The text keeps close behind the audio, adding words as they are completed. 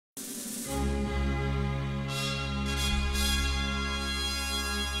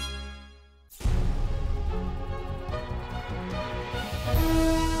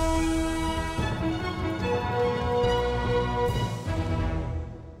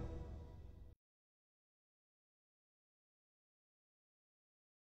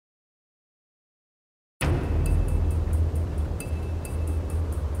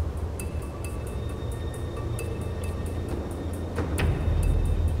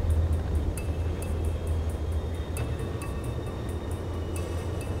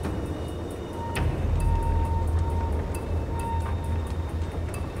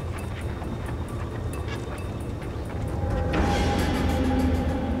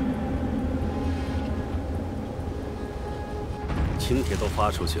请帖都发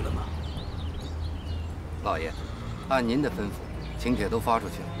出去了吗？老爷，按您的吩咐，请帖都发出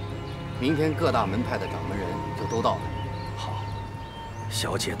去了。明天各大门派的掌门人就都到了。好，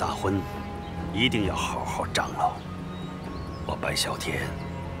小姐大婚，一定要好好张罗。我白小天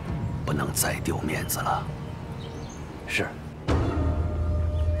不能再丢面子了。是。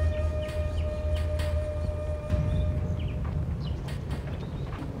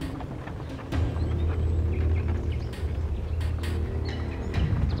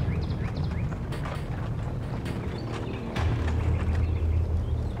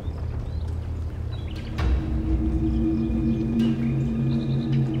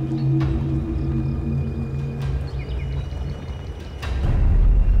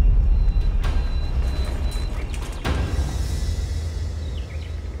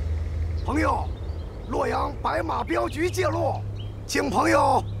 白马镖局介入，请朋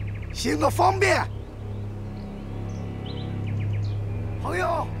友行个方便。朋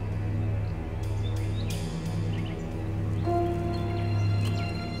友，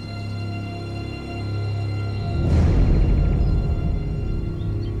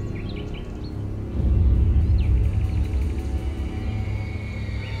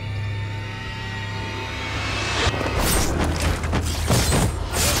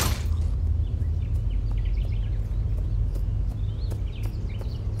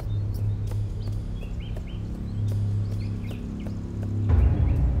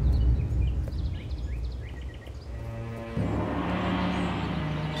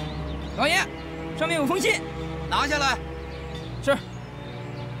老爷，上面有封信，拿下来。是。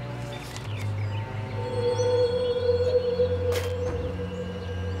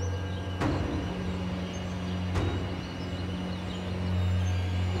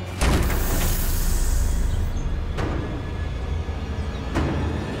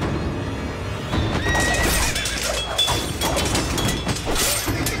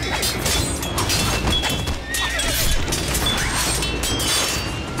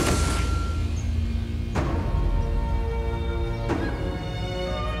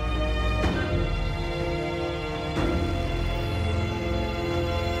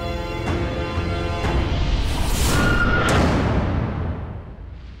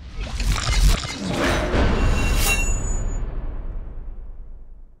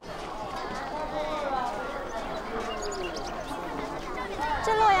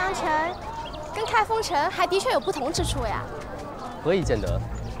还的确有不同之处呀。何以见得？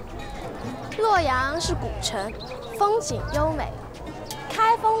洛阳是古城，风景优美；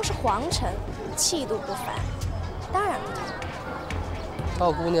开封是皇城，气度不凡，当然不同。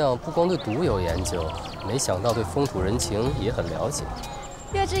赵姑娘不光对毒有研究，没想到对风土人情也很了解。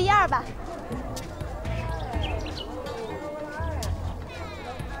略知一二吧。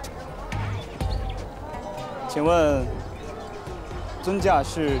请问，尊驾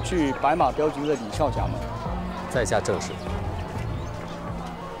是去白马镖局的李少侠吗？在下正是。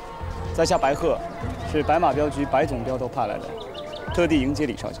在下白鹤，是白马镖局白总镖头派来的，特地迎接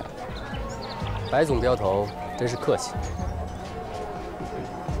李少侠。白总镖头真是客气。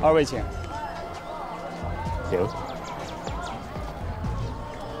二位请。行。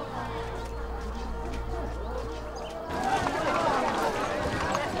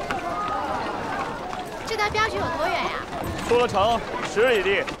这条镖局有多远呀？出了城10里地。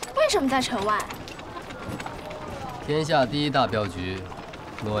为什么在城外？天下第一大镖局，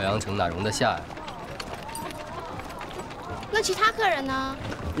洛阳城哪容得下呀？那其他客人呢？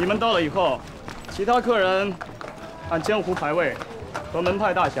你们到了以后，其他客人按江湖排位和门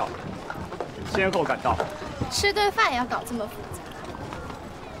派大小先后赶到。吃顿饭也要搞这么复杂？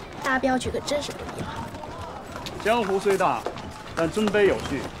大镖局可真是不一样。江湖虽大，但尊卑有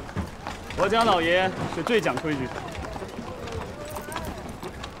序。我家老爷是最讲规矩的。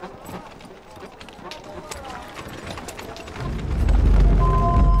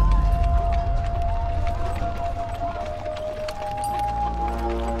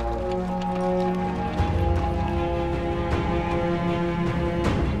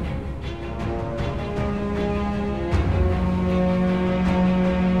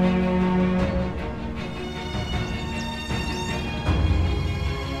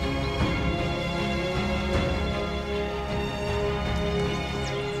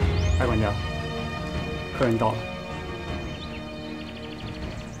白管家，客人到了。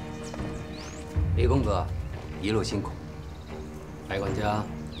李公子，一路辛苦。白管家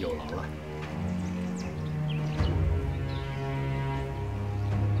有劳了。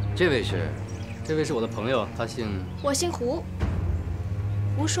这位是？这位是我的朋友，他姓……我姓胡，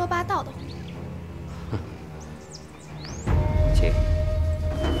胡说八道的胡。请。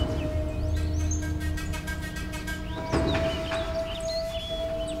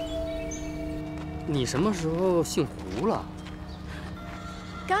你什么时候姓胡了？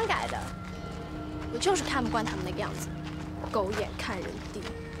刚改的。我就是看不惯他们那个样子，狗眼看人低。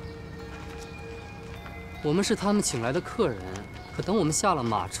我们是他们请来的客人，可等我们下了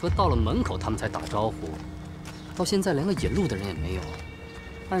马车，到了门口，他们才打招呼。到现在连个引路的人也没有。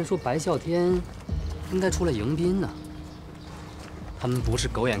按说白啸天应该出来迎宾呢。他们不是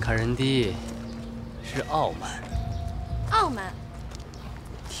狗眼看人低，是傲慢。傲慢。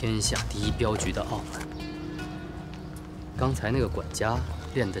天下第一镖局的傲慢。刚才那个管家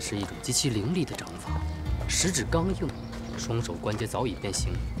练的是一种极其凌厉的掌法，十指刚硬，双手关节早已变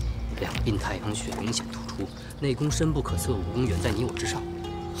形，两鬓太阳穴明显突出，内功深不可测，武功远在你我之上。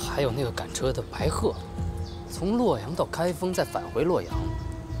还有那个赶车的白鹤，从洛阳到开封，再返回洛阳，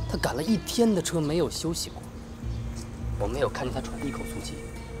他赶了1天的车，没有休息过。我没有看见他喘一口粗气，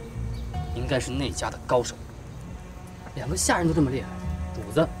应该是那家的高手。2个下人都这么厉害，主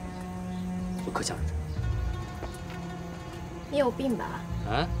子就可想而知。你有病吧？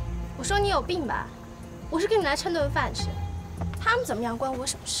啊？我说你有病吧？我是跟你来蹭顿饭吃，他们怎么样关我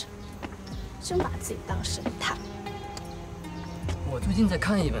什么事？真把自己当神探。我最近在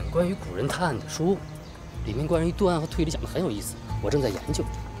看一本关于古人探案的书，里面关于断案和推理讲的很有意思，我正在研究。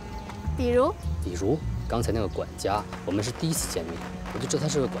比如刚才那个管家，我们是第一次见面，我就知道他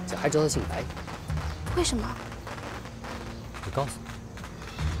是个管家，还知道他姓白。为什么？我告诉你。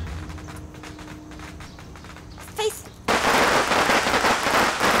非死！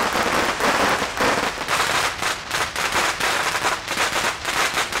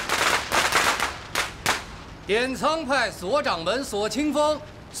典仓派索掌门索清风、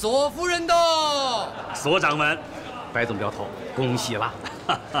索夫人到。索掌门，白总镖头，恭喜啦！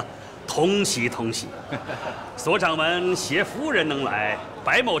同喜同喜。索掌门携夫人能来，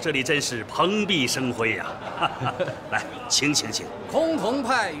白某这里真是蓬荜生辉呀！来，请。崆峒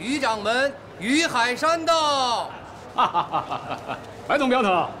派于掌门于海山到。白总镖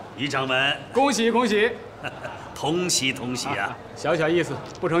头，于掌门，恭喜！同喜啊！小意思，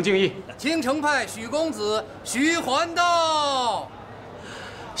不成敬意。青城派许公子许环到。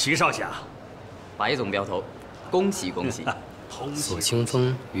徐少侠，白总镖头，恭喜！索清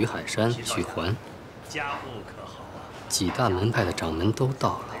风、于海山、许环，家务可好啊？几大门派的掌门都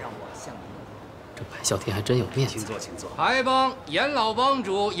到了，这白啸天还真有面子。请坐。排帮严老帮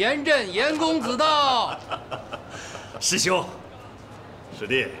主严震严公子到。师兄，师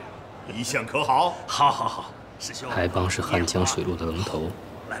弟，一向可好？好，师兄。排帮是汉江水路的龙头，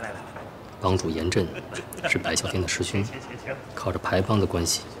来，帮主严震是白啸天的师兄，靠着排帮的关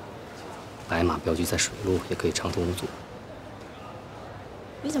系，白马镖局在水路也可以畅通无阻。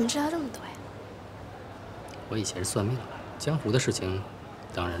你怎么知道这么多呀？我以前是算命的，江湖的事情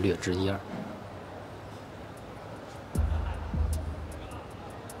当然略知一二。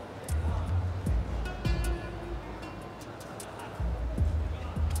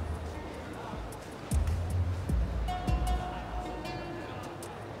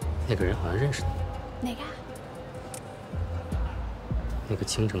那个人好像认识你。哪个？那个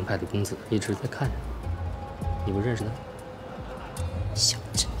青城派的公子一直在看着你，你不认识他？小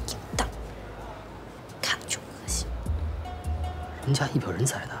镇淫荡，看着就恶心。人家一表人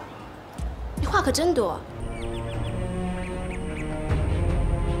才的。你话可真多。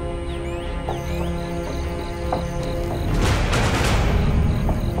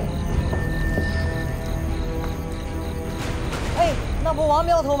哎，那不王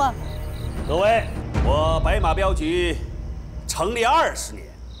镖头吗？各位，我白马镖局成立20年，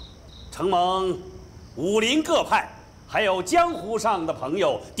承蒙武林各派还有江湖上的朋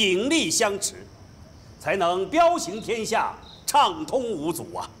友鼎力相持，才能镖行天下，畅通无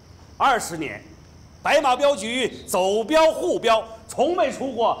阻啊！20年，白马镖局走镖护镖，从没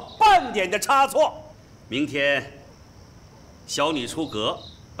出过半点的差错。明天小女出阁，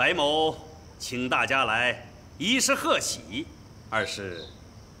白某请大家来，一是贺喜，二是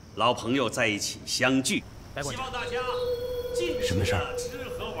老朋友在一起相聚。希望大家尽情的吃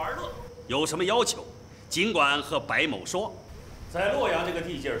喝玩乐，有什么要求，尽管和白某说。在洛阳这个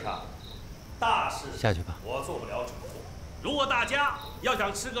地界上，大事下去吧，我做不了主。如果大家要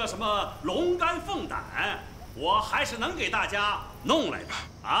想吃个什么龙肝凤胆，我还是能给大家弄来的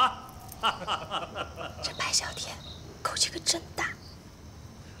啊！这白啸天口气可真大。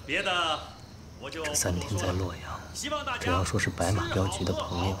别的我就这3天在洛阳，只要说是白马镖局的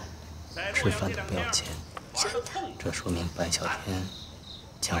朋友，吃饭都不要钱。这说明白啸天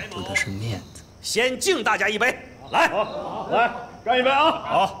讲究的是面子。先敬大家一杯，来，来，干一杯啊！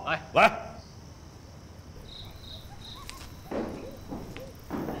好，来。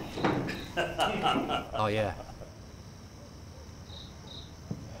老爷，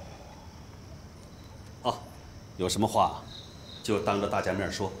有什么话就当着大家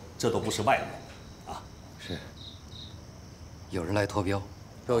面说，这都不是外人啊。是。有人来托标，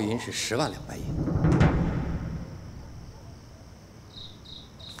标银是10万两白银。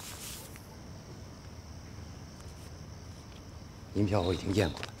银票我已经验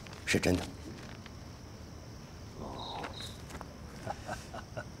过了，是真的。哦，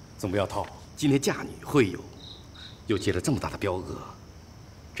总镖头，今天嫁女会友，又接了这么大的标额，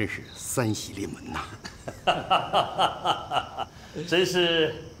真是3喜临门呐！真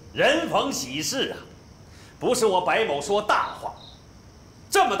是人逢喜事啊！不是我白某说大话，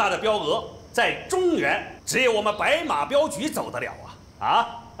这么大的标额，在中原只有我们白马镖局走得了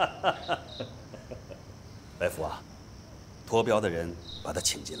啊！啊！白福啊，托标的人把他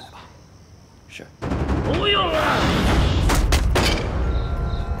请进来吧。是。不用了。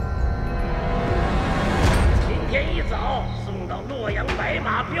今天一早送到洛阳白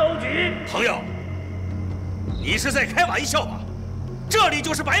马镖局。朋友，你是在开玩笑吧？这里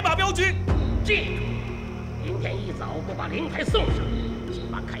就是白马镖局。记住，明天一早不把灵牌送上，今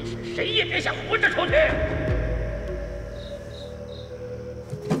晚开始谁也别想活着出去。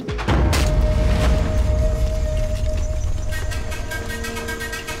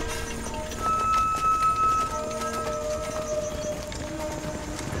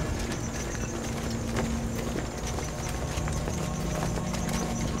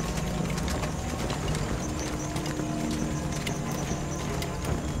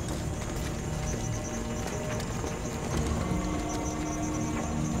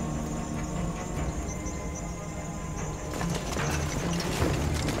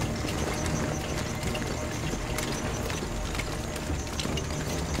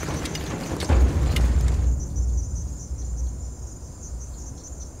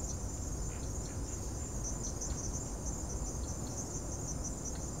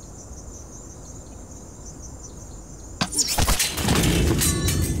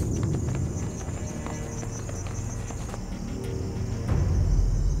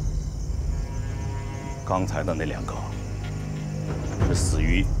刚才的那2个是死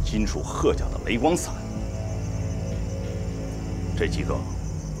于金属鹤角的雷光伞，这几个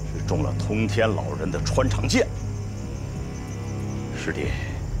是中了通天老人的穿肠箭。师弟，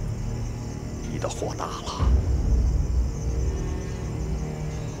你的火大了。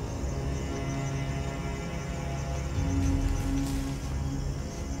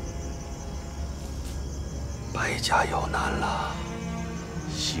白家有难了。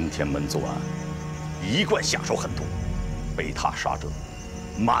刑天门作案，一贯下手狠毒，被他杀者，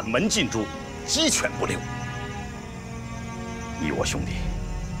满门尽诛，鸡犬不留。你我兄弟，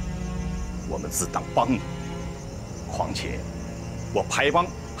我们自当帮你。况且，我排帮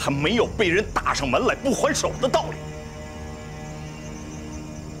还没有被人打上门来不还手的道理。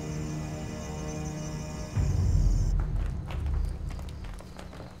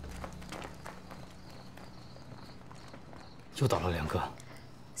又倒了2个，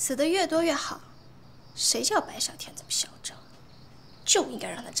死的越多越好。谁叫白小天这么嚣张，就应该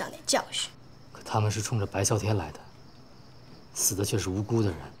让他长点教训。可他们是冲着白啸天来的，死的却是无辜的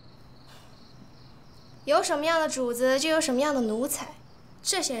人。有什么样的主子，就有什么样的奴才。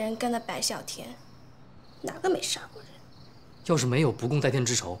这些人跟了白啸天，哪个没杀过人？要是没有不共戴天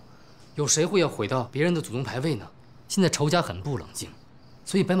之仇，有谁会要毁掉别人的祖宗牌位呢？现在仇家很不冷静，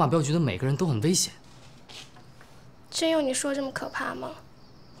所以白马镖局的每个人都很危险。真有你说这么可怕吗？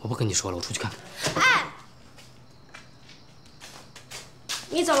我不跟你说了，我出去看看。哎，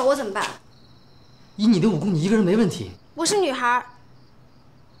你走了我怎么办？以你的武功，你一个人没问题。我是女孩，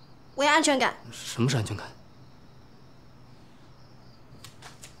我要安全感。什么是安全感？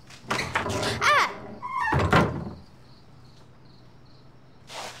哎，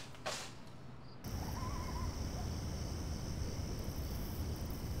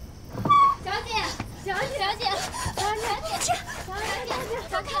小姐，小姐，小姐，小姐，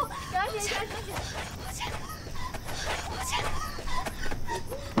小姐，小姐，小姐。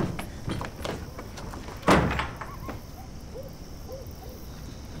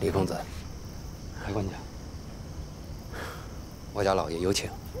李公子，白管家，我家老爷有请，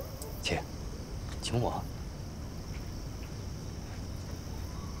请。请我？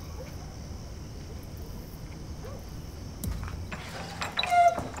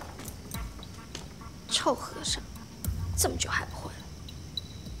臭和尚，这么久还不回来？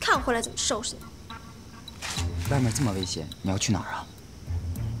看我回来怎么收拾你！外面这么危险，你要去哪儿啊？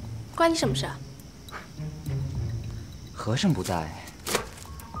关你什么事啊？和尚不在，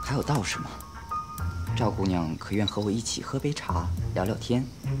还有道士吗？赵姑娘可愿和我一起喝杯茶，聊聊天，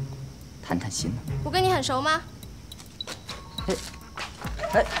谈谈心呢？我跟你很熟吗？哎，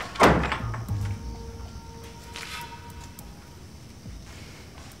哎，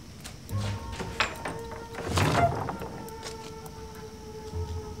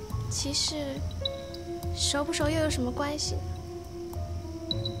其实，熟不熟又有什么关系呢？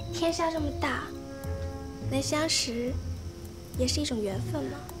天下这么大，能相识也是一种缘分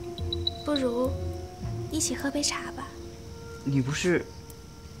嘛。不如一起喝杯茶吧。你不是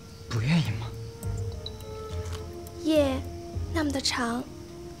不愿意吗？夜那么的长，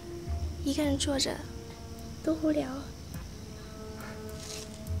一个人坐着多无聊啊。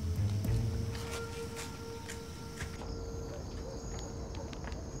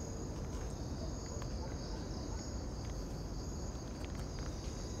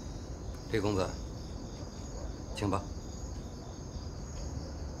 李公子，请吧。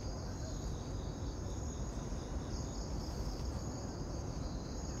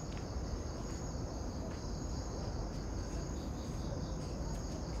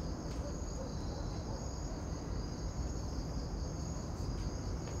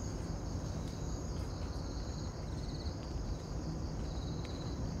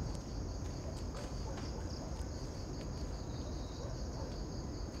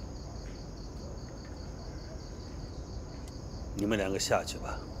你们两个下去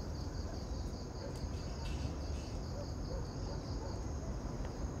吧。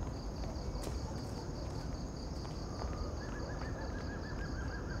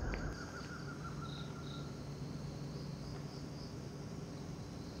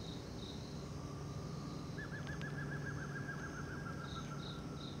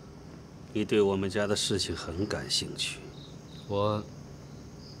你对我们家的事情很感兴趣。我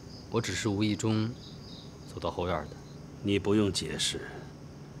只是无意中走到后院的。 你不用解释，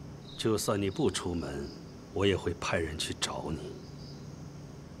就算你不出门，我也会派人去找你。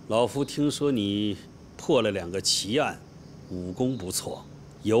老夫听说你破了2个奇案，武功不错，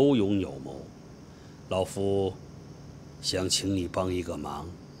有勇有谋。老夫想请你帮一个忙。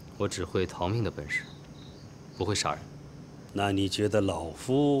我只会逃命的本事，不会杀人。那你觉得老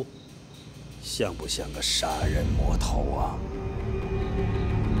夫像不像个杀人魔头啊？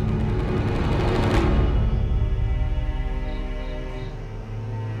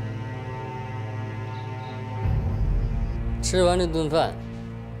 吃完这顿饭，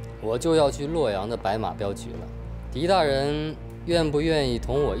我就要去洛阳的白马镖局了。狄大人愿不愿意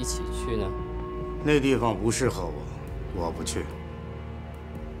同我一起去呢？那地方不适合我，我不去。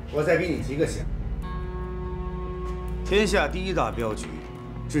我再给你提个醒：天下第1大镖局，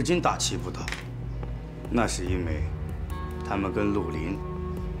至今大旗不倒，那是因为他们跟绿林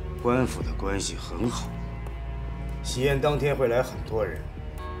官府的关系很好。喜宴当天会来很多人，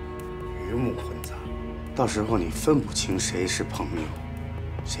鱼目混杂。 到时候你分不清谁是朋友，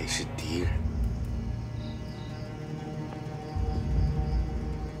谁是敌人。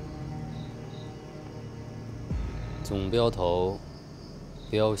总镖头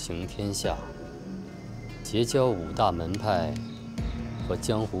彪行天下，结交5大门派和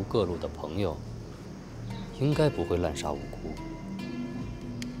江湖各路的朋友，应该不会滥杀无辜。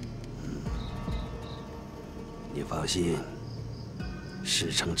你放心，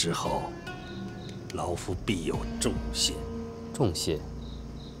事成之后。 老夫必有重谢。重谢？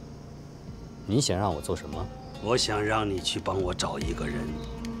你想让我做什么？我想让你去帮我找一个人，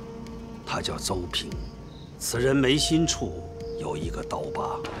他叫邹平。此人眉心处有一个刀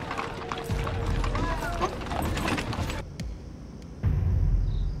疤。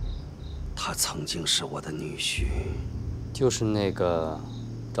他曾经是我的女婿。就是那个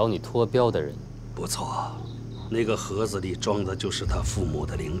找你脱镖的人。不错，那个盒子里装的就是他父母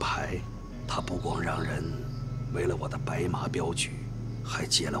的灵牌。 他不光让人为了我的白马镖局，还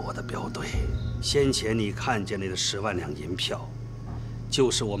劫了我的镖队。先前你看见那个10万两银票，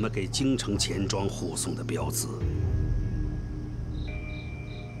就是我们给京城钱庄护送的镖资。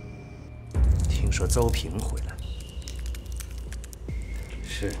听说邹平回来，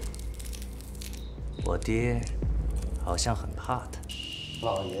是。我爹好像很怕他。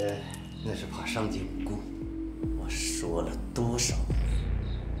老爷那是怕伤及无辜。我说了多少？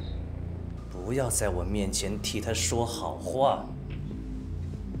 不要在我面前替他说好话。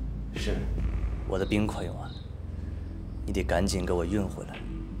是，我的冰快用完了，你得赶紧给我运回来。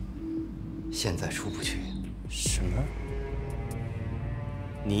现在出不去。什么？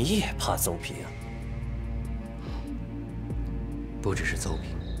你也怕邹平啊？不只是邹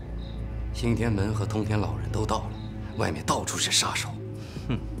平，星天门和通天老人都到了，外面到处是杀手。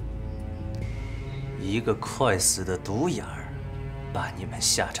哼，一个快死的独眼儿，把你们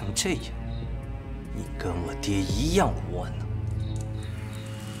吓成这样。 你跟我爹一样无完呢。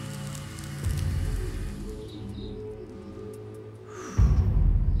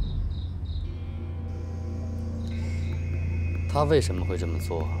他为什么会这么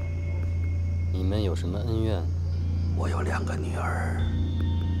做？你们有什么恩怨？我有2个女儿，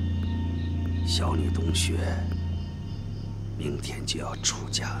小女冬雪明天就要出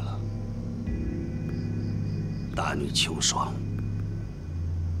嫁了，大女秋霜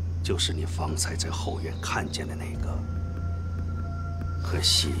就是你方才在后院看见的那个，可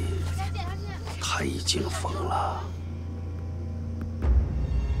惜她已经疯了。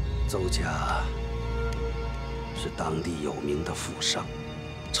邹家是当地有名的富商，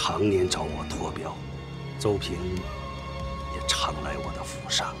常年找我托标，邹平也常来我的府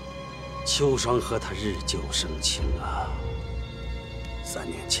上。秋霜和他日久生情啊。3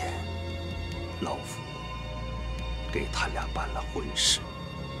年前，老夫给他俩办了婚事，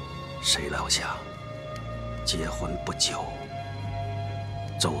谁料想结婚不久，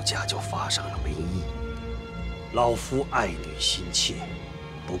邹家就发生了瘟疫。老夫爱女心切，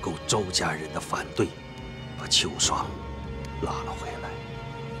不够邹家人的反对，把秋霜拉了回来。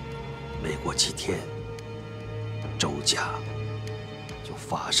没过几天，邹家就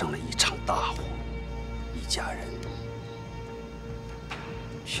发生了一场大火，一家人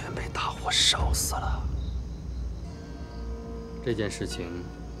全被大火烧死了。这件事情，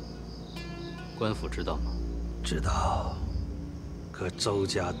官府知道吗？知道，可邹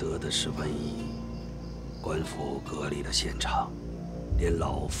家得的是瘟疫，官府隔离了现场，连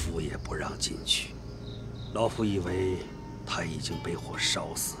老夫也不让进去。老夫以为他已经被火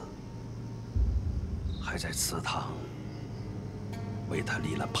烧死，还在祠堂为他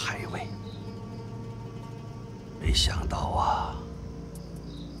立了牌位。没想到啊，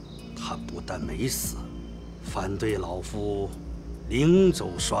他不但没死，反对老夫领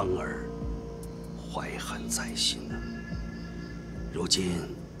走双儿，怀恨在心呢。如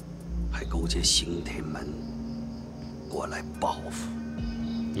今还勾结刑天门过来报复。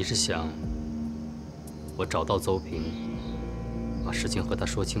你是想我找到邹平，把事情和他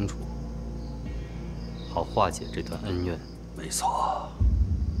说清楚，好化解这段恩怨？没错，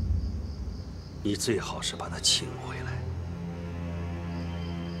你最好是把他请回来。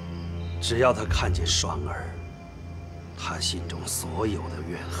只要他看见双儿，他心中所有的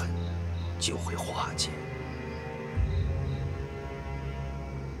怨恨就会化解。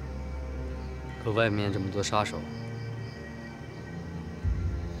可外面这么多杀手，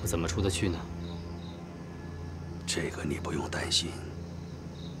我怎么出得去呢？这个你不用担心。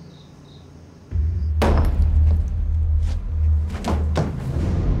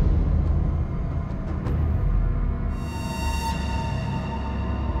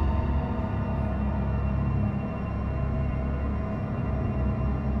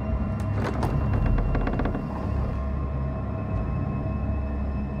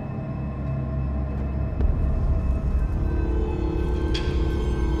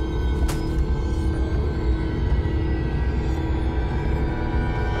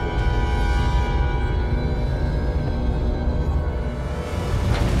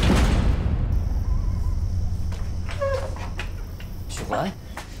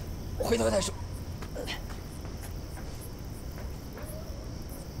回头再说。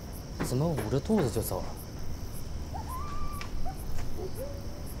怎么捂着肚子就走了？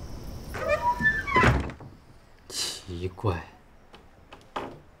奇怪。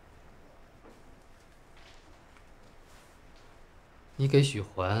你给许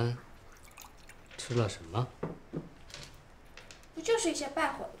环吃了什么？不就是一些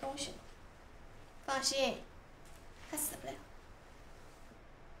败火的东西吗？放心，他死不了。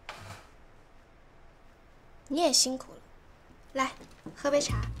你也辛苦了，来，喝杯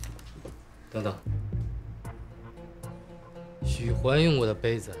茶。等等，许环用过的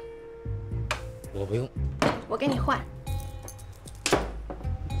杯子，我不用。我给你换。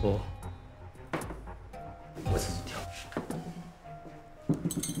不，我自己挑。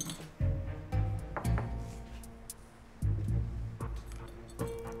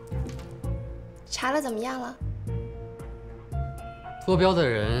查了怎么样了？脱标的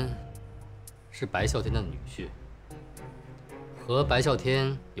人是白啸天的女婿，和白啸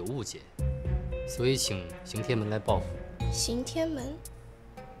天有误解，所以请刑天门来报复。刑天门？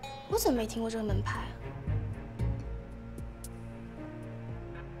我怎么没听过这个门派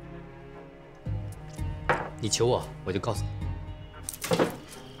啊？你求我，我就告诉你。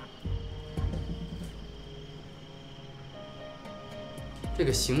这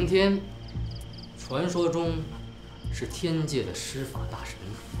个刑天，传说中是天界的施法大神，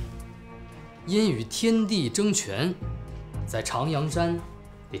因与天地争权，在长阳山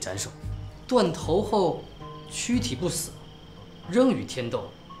被斩首，断头后躯体不死，仍与天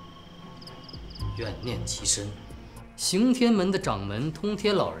斗，怨念极深。刑天门的掌门通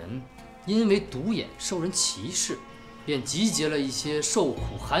天老人因为独眼受人歧视，便集结了一些受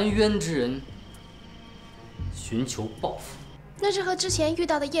苦含冤之人，寻求报复。那这和之前遇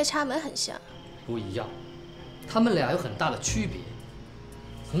到的夜叉门很像。不一样，他们俩有很大的区别。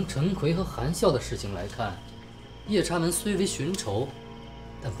从陈奎和韩笑的事情来看，夜叉门虽为寻仇，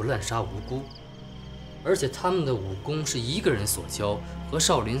但不滥杀无辜，而且他们的武功是一个人所教，和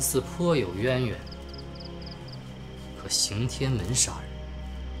少林寺颇有渊源。可刑天门杀人，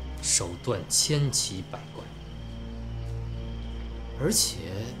手段千奇百怪，而且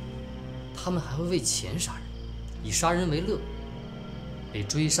他们还会为钱杀人，以杀人为乐。被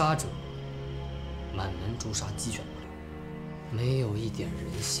追杀者满门诛杀，鸡犬不留，没有一点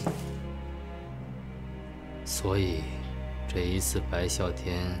人性。所以这一次白啸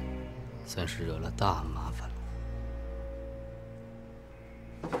天算是惹了大麻烦了。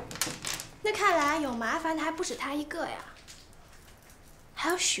那看来有麻烦的还不止他一个呀，还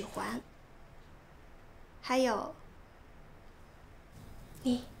有许环，还有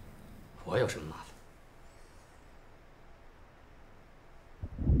你。我有什么麻烦？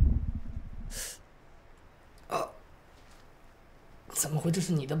啊！怎么会？这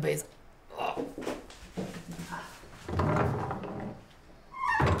是你的杯子。啊！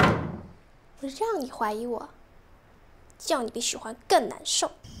我让你怀疑我，叫你比许环更难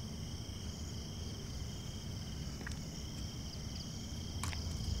受。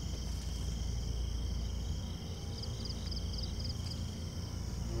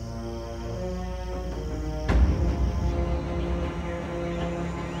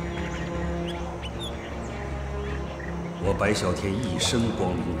我白啸天一生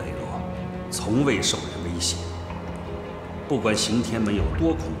光明磊落，从未受人威胁。不管刑天门有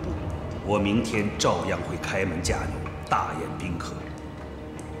多恐怖，我明天照样会开门驾你，大宴宾客。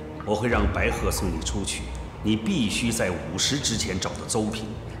我会让白鹤送你出去，你必须在午时之前找到邹平，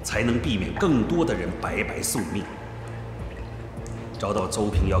才能避免更多的人白白送命。找到邹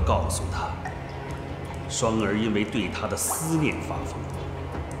平，要告诉他，双儿因为对他的思念发疯。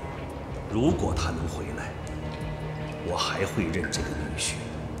如果他能回来，我还会认这个女婿。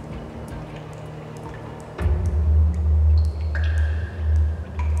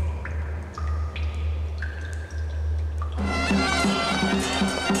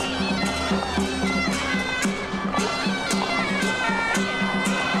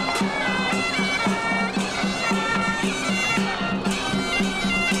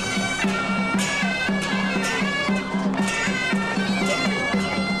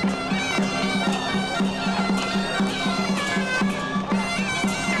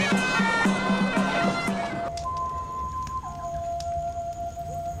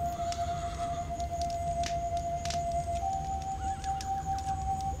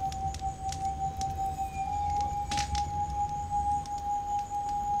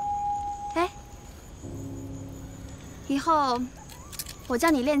以后我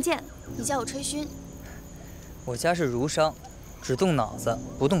教你练剑，你教我吹嘘。我家是儒商，只动脑子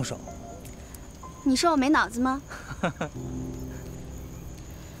不动手。你说我没脑子吗？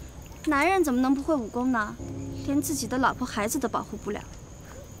男人怎么能不会武功呢？连自己的老婆孩子都保护不了。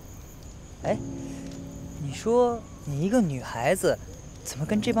哎，你说你一个女孩子，怎么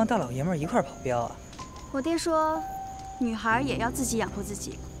跟这帮大老爷们儿一块儿跑镖啊？我爹说，女孩也要自己养活自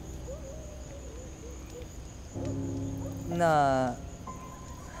己。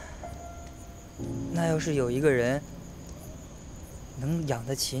那要是有一个人能养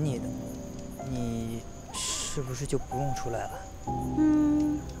得起你的，你是不是就不用出来了？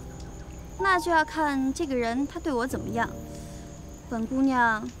那就要看这个人他对我怎么样。本姑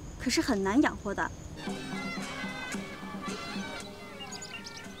娘可是很难养活的。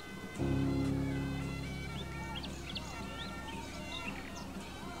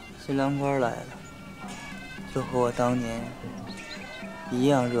新郎官来了，就和我当年一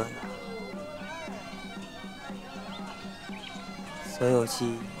样热闹。所有记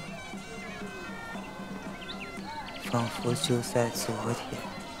忆仿佛就在昨天。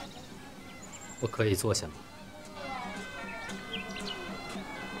我可以坐下吗？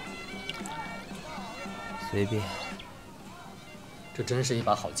随便。这真是一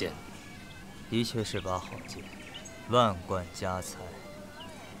把好剑。的确是把好剑，万贯家财，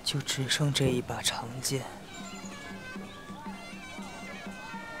就只剩这一把长剑。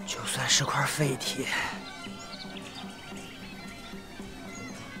就算是块废铁，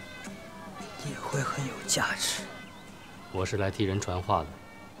也会很有价值。我是来替人传话的。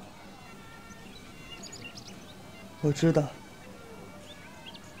我知道，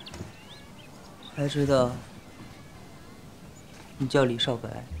还知道你叫李少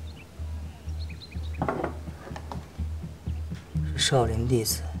白，是少林弟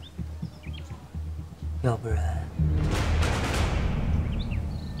子，要不然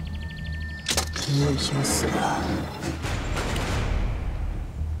你已经死了。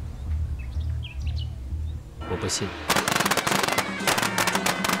我不信。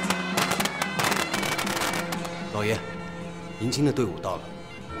老爷，迎亲的队伍到了。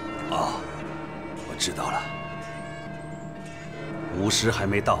哦，我知道了。巫师还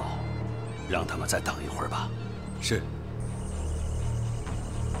没到，让他们再等一会儿吧。是。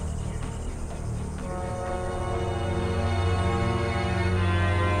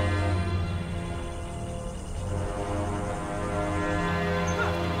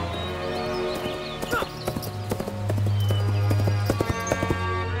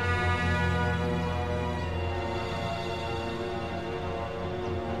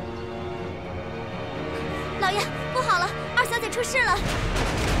 出事了！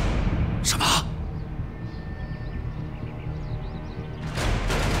什么？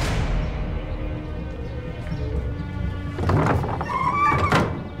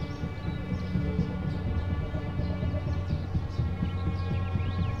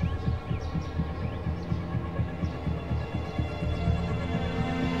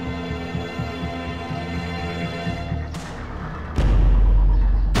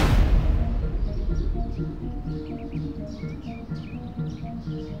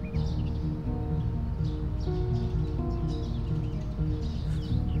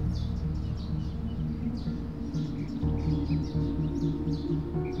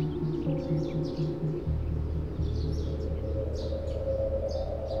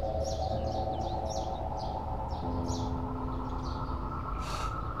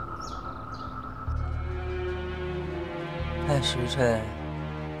看时辰，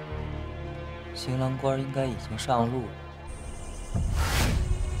新郎官应该已经上路了。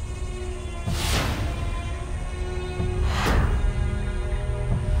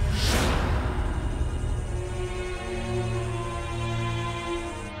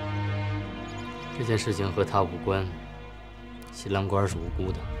这件事情和他无关，新郎官是无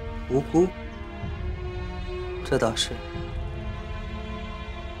辜的。无辜？这倒是。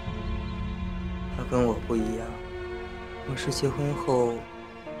他跟我不一样。 我是结婚后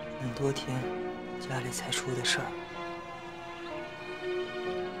很多天，家里才出的事儿。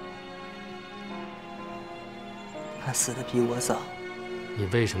他死的比我早。你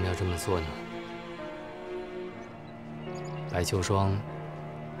为什么要这么做呢？白秋霜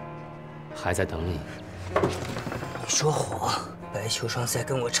还在等你。你说谎！白秋霜在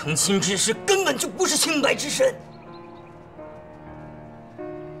跟我成亲之时，根本就不是清白之身。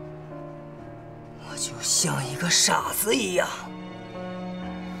 就像一个傻子一样。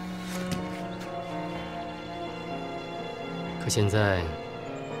可现在，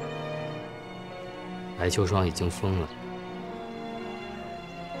白秋霜已经疯了。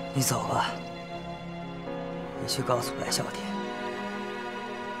你走吧，回去告诉白啸天，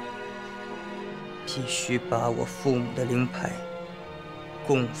必须把我父母的灵牌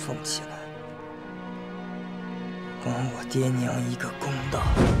供奉起来，还我爹娘一个公道。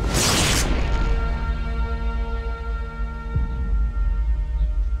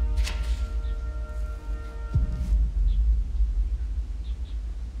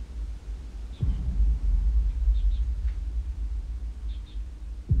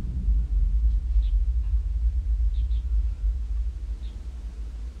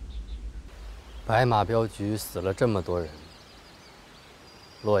 白马镖局死了这么多人，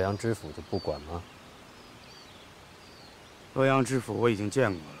洛阳知府就不管吗？洛阳知府我已经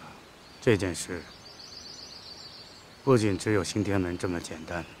见过了，这件事不仅只有新天门这么简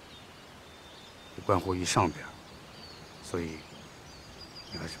单，也关乎于上边，所以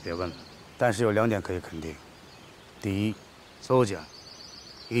你还是别问了。但是有2点可以肯定：第一，邹家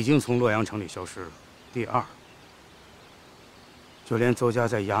已经从洛阳城里消失了；第二，就连邹家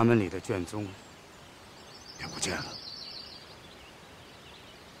在衙门里的卷宗。 也不见了。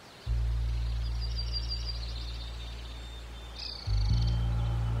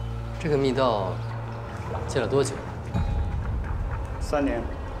这个密道建了多久？3年。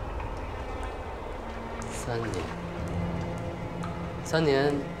3年。3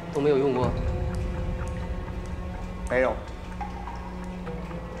年都没有用过？没有。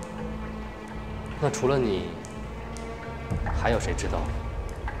那除了你，还有谁知道？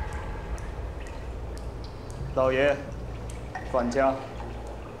 老爷、管家、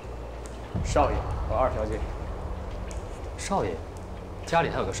少爷和2小姐。少爷，家里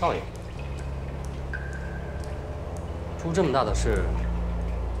还有个少爷，出这么大的事，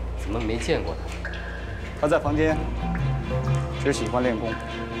怎么没见过他？他在房间，只喜欢练功。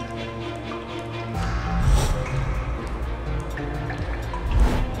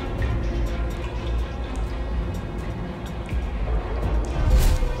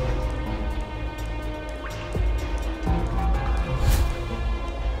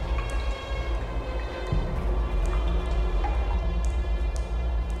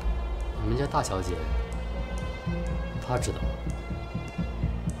大小姐，她知道吗？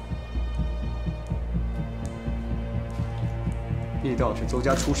密道是邹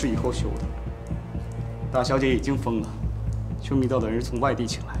家出事以后修的，大小姐已经疯了。修密道的人是从外地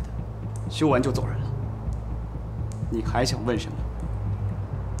请来的，修完就走人了。你还想问什么？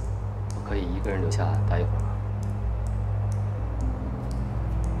我可以一个人留下待一会儿吗？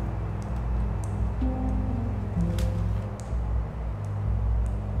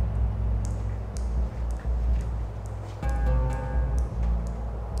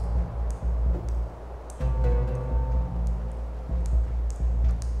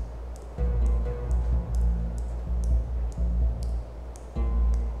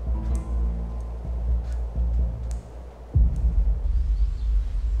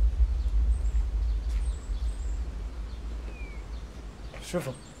 师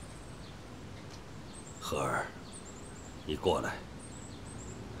傅，荷儿，你过来。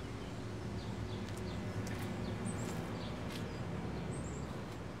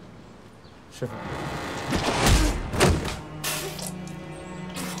师傅，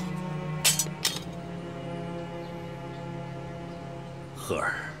荷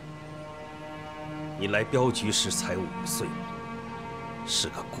儿，你来镖局时才5岁，是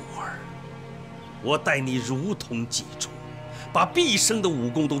个孤儿，我待你如同己出。 把毕生的武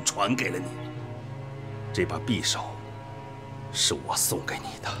功都传给了你。这把匕首是我送给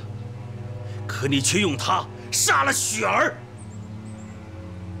你的，可你却用它杀了雪儿。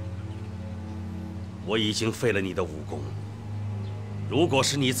我已经废了你的武功，如果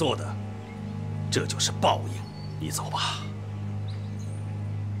是你做的，这就是报应。你走吧。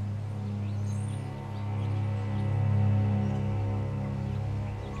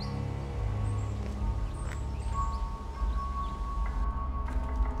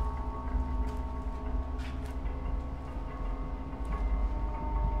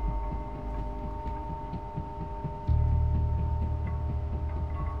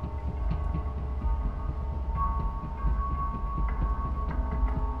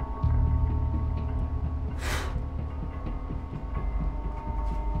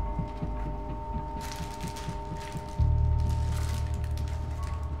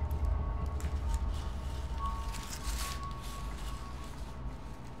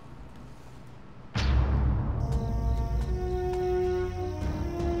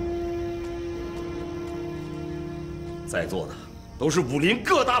 在座的都是武林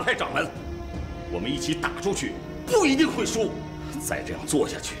各大派掌门，我们一起打出去，不一定会输。再这样做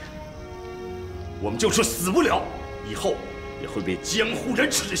下去，我们就是死不了，以后也会被江湖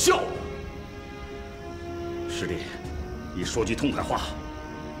人耻笑的。师弟，你说句痛快话，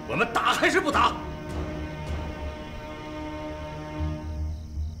我们打还是不打？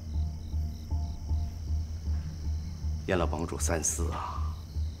阎老帮主三思啊！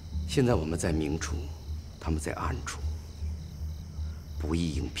现在我们在明处，他们在暗处。 不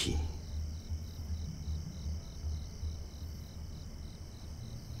易应聘。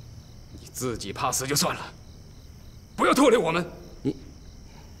你自己怕死就算了，不要拖累我们。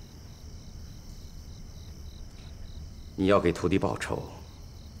你要给徒弟报仇，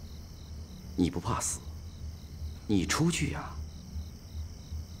你不怕死，你出去呀！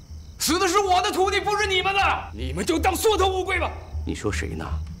死的是我的徒弟，不是你们的，你们就当缩头乌龟吧。你说谁呢？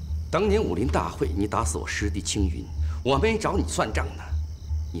当年武林大会，你打死我师弟青云，我没找你算账呢。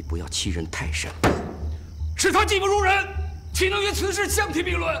 你不要欺人太甚！是他技不如人，岂能与此事相提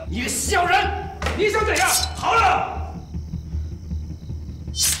并论？你个小人，你想怎样？好了，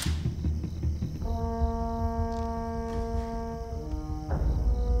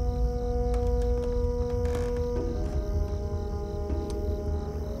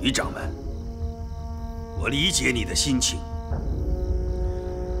于掌门，我理解你的心情。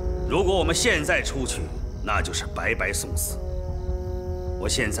如果我们现在出去，那就是白白送死。 我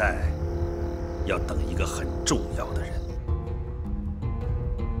现在要等一个很重要的人。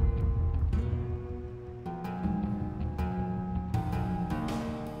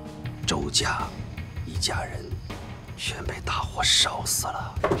周家一家人全被大火烧死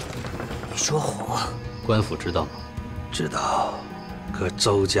了。你说谎！官府知道吗？知道，可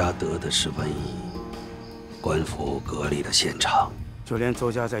周家得的是瘟疫，官府隔离了现场，就连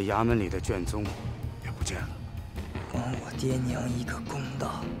邹家在衙门里的卷宗也不见了。 还我爹娘一个公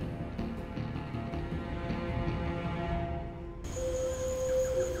道！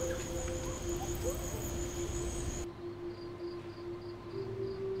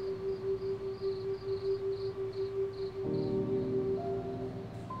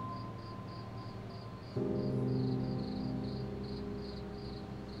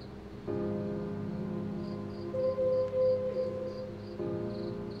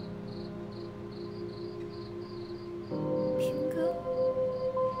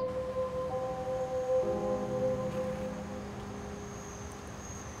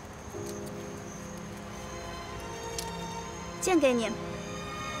剑给你。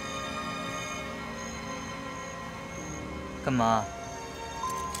干嘛？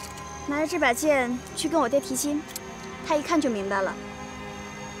拿着这把剑去跟我爹提亲，他一看就明白了。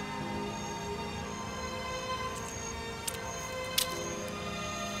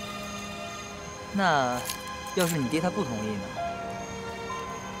那要是你爹他不同意呢？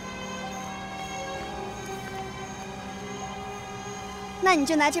那你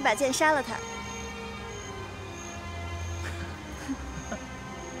就拿这把剑杀了他。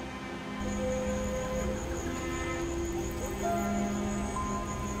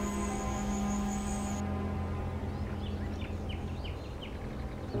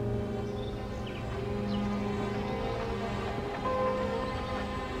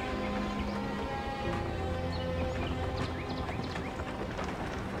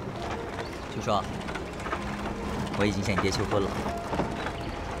秋霜，我已经向你爹求婚了。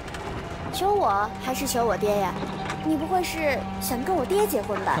求我还是求我爹呀？你不会是想跟我爹结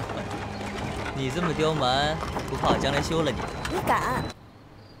婚吧？你这么刁蛮，不怕我将来休了你？你敢？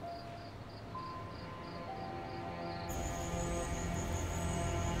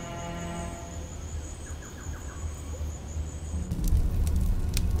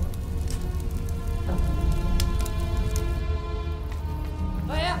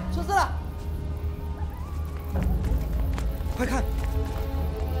老爷，出事了！快看！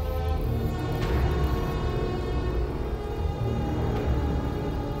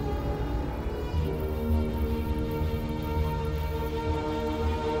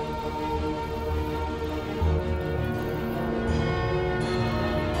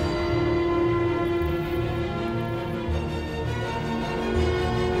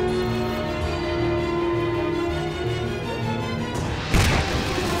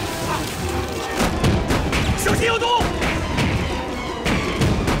小心有毒！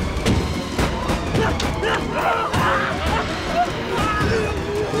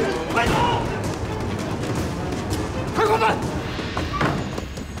快走！快滚蛋！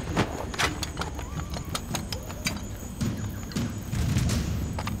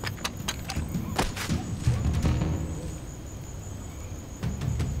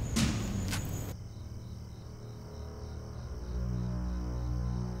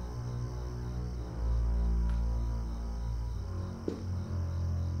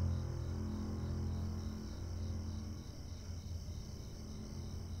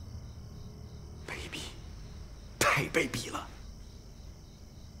太卑鄙了！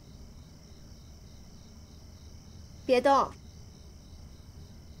别动。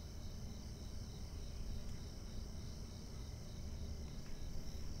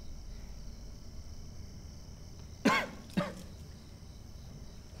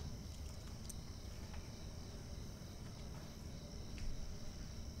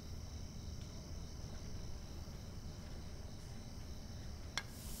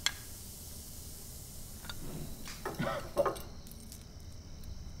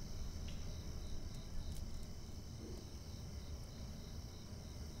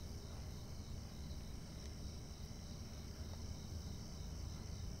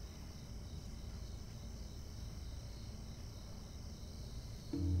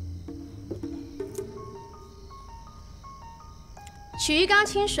取一缸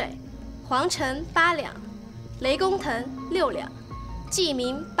清水，黄橙8两，雷公藤6两，记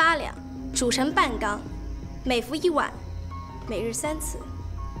名8两，煮成半缸，每服1碗，每日3次。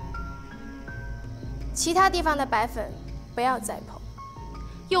其他地方的白粉不要再碰，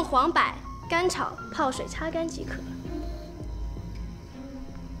用黄柏、甘草泡水擦干即可。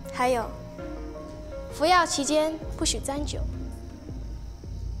还有，服药期间不许沾酒。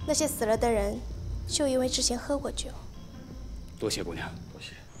那些死了的人，就因为之前喝过酒。多谢姑娘，多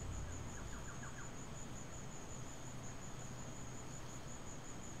谢。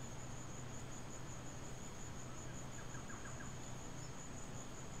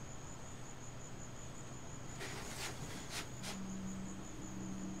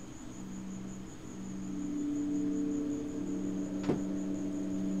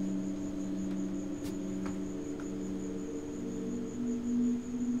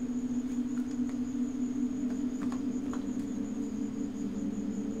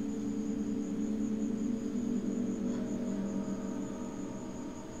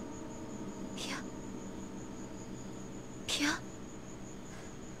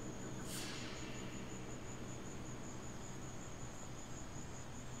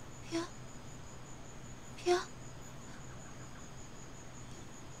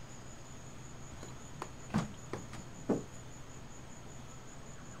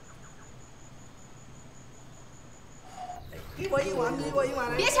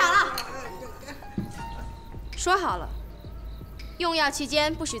别抢了！说好了，用药期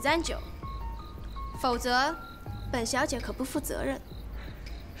间不许沾酒，否则本小姐可不负责任。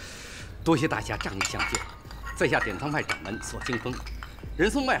多谢大侠仗义相救，在下典藏派掌门索清风，人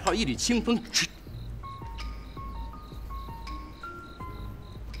送外号一缕清风。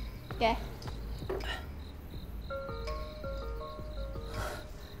给。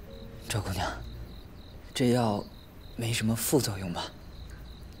赵姑娘，这药没什么副作用吧？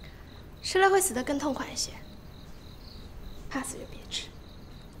吃了会死得更痛快一些，怕死就别吃。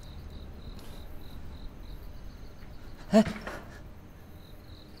哎，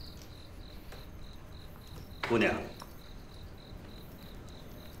姑娘，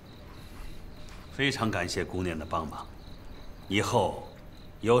非常感谢姑娘的帮忙，以后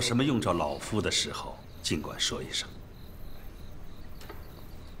有什么用着老夫的时候，尽管说一声。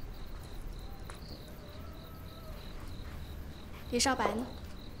李少白呢？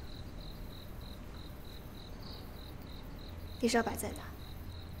李少白在哪？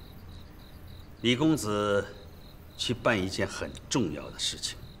李公子去办一件很重要的事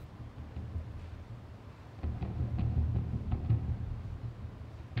情。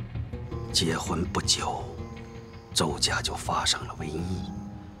结婚不久，周家就发生了瘟疫。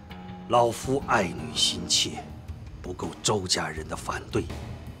老夫爱女心切，不顾周家人的反对，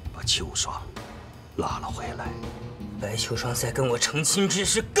把秋霜拉了回来。白秋霜在跟我成亲之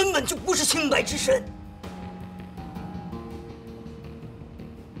时，根本就不是清白之身。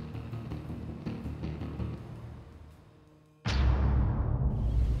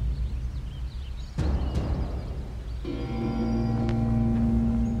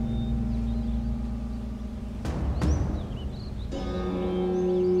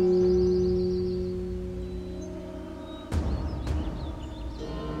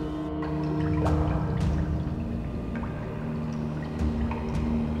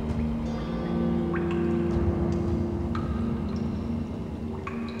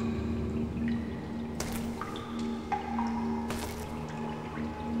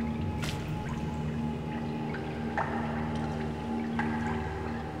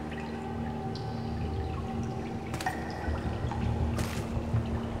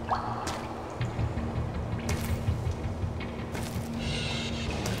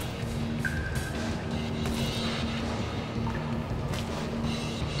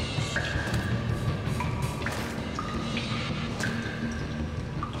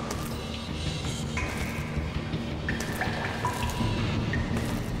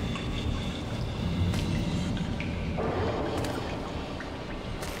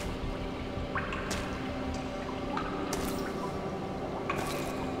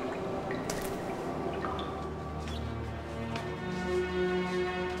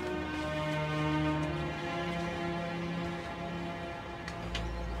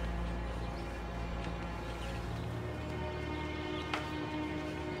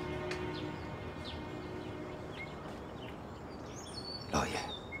老爷，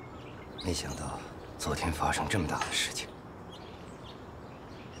没想到昨天发生这么大的事情。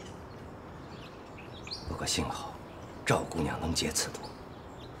不过幸好，赵姑娘能解此毒。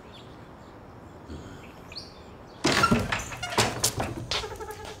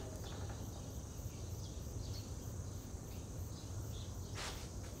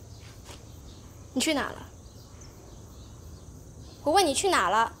你去哪了？我问你去哪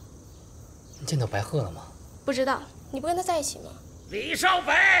了？你见到白鹤了吗？不知道，你不跟他在一起吗？李少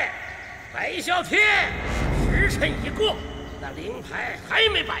白，白啸天，时辰已过，那灵牌还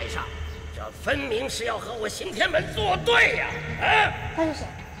没摆上，这分明是要和我刑天门作对呀！啊！他是谁？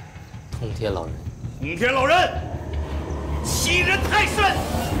通天老人。通天老人，欺人太甚！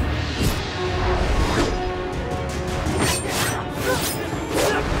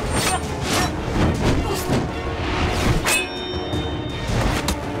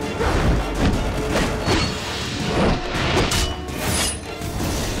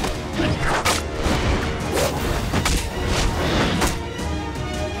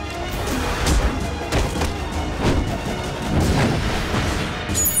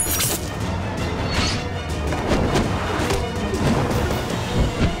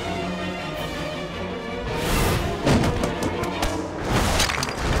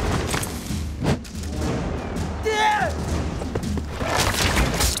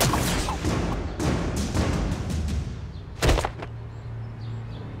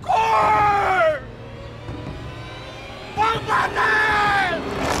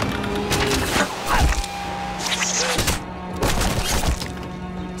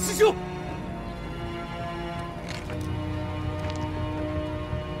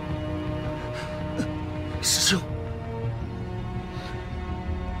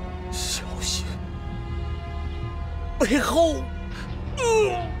背后。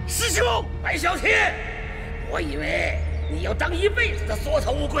师兄，白小天，我以为你要当一辈子的缩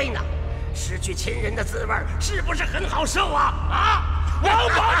头乌龟呢。失去亲人的滋味是不是很好受啊？啊！王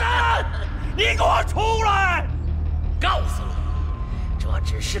八蛋，你给我出来！告诉你，这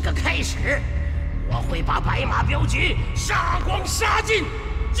只是个开始，我会把白马镖局杀光杀尽，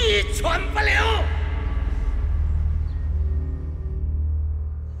鸡犬不留。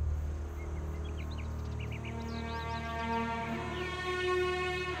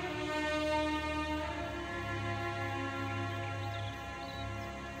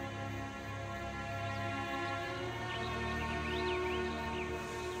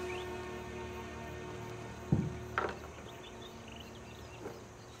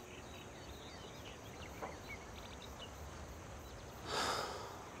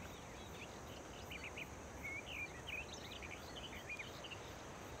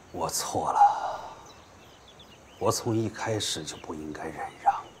我错了，我从一开始就不应该忍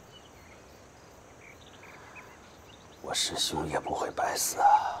让，我师兄也不会白死啊。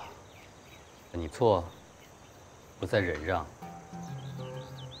你错，不在忍让，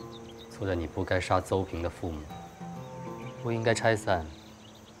错在你不该杀邹平的父母，不应该拆散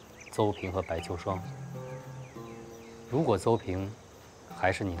邹平和白秋霜。如果邹平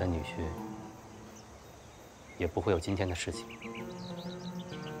还是你的女婿，也不会有今天的事情。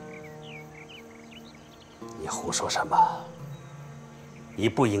你胡说什么？你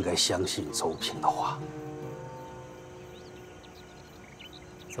不应该相信邹平的话。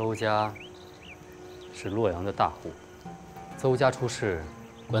邹家是洛阳的大户，邹家出事，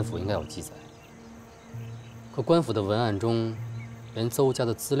官府应该有记载。可官府的文案中，连邹家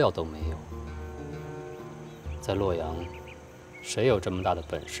的资料都没有。在洛阳，谁有这么大的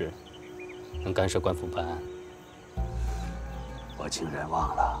本事，能干涉官府办案？我竟然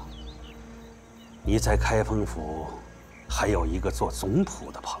忘了。你在开封府还有一个做总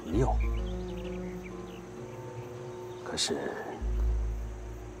捕的朋友，可是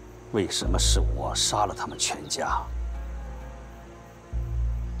为什么是我杀了他们全家？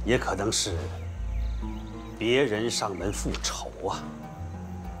也可能是别人上门复仇啊。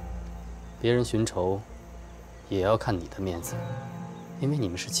别人寻仇，也要看你的面子，因为你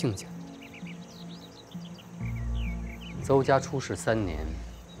们是亲家。邹家出事3年。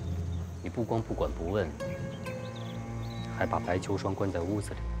你不光不管不问，还把白秋霜关在屋子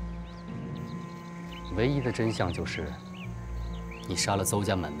里。唯一的真相就是，你杀了邹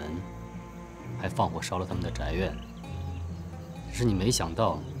家满门，还放火烧了他们的宅院。只是你没想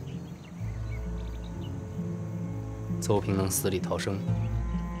到，邹平能死里逃生。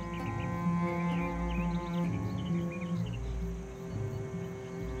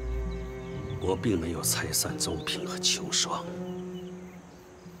我并没有拆散邹平和秋霜。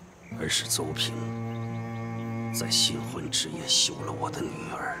而是邹平在新婚之夜休了我的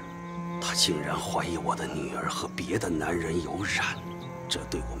女儿，他竟然怀疑我的女儿和别的男人有染，这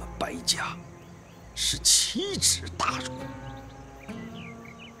对我们白家是奇耻大辱。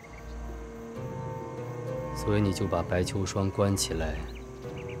所以你就把白秋霜关起来，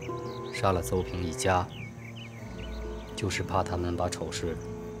杀了邹平一家，就是怕他们把丑事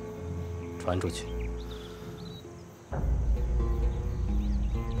传出去。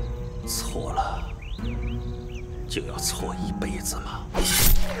错了，就要错一辈子吗？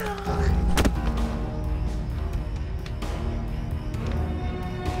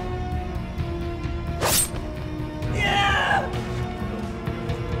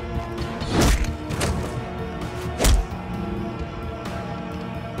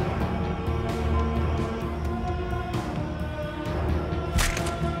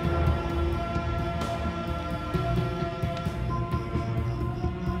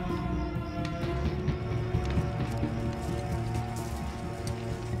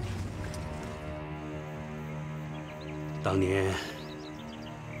当年，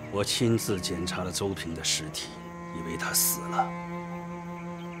我亲自检查了邹平的尸体，以为他死了。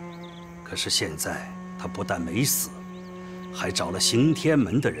可是现在，他不但没死，还找了刑天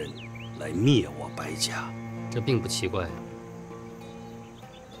门的人来灭我白家。这并不奇怪。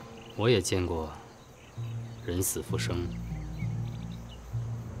我也见过人死复生，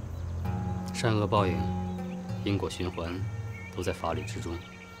善恶报应、因果循环，都在法理之中。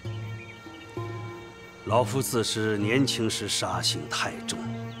老夫自知年轻时杀性太重，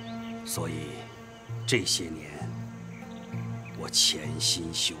所以这些年我潜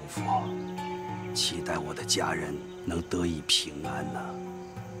心修佛，期待我的家人能得以平安呢。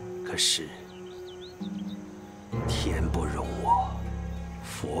可是天不容我，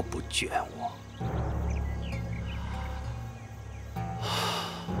佛不眷我，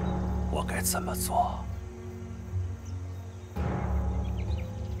我该怎么做？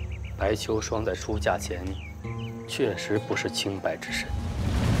白秋霜在出嫁前确实不是清白之身。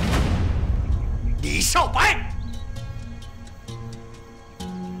李少白，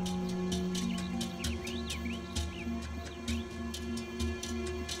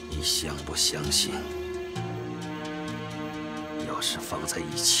你相不相信？要是放在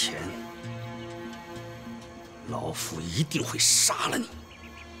以前，老夫一定会杀了你。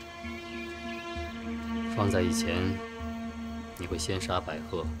放在以前，你会先杀白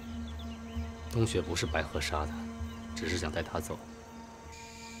鹤。冬雪不是白鹤杀的，只是想带他走。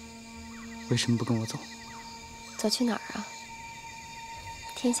为什么不跟我走？走去哪儿啊？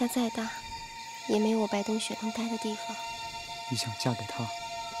天下再大，也没有我白冬雪能待的地方。你想嫁给他？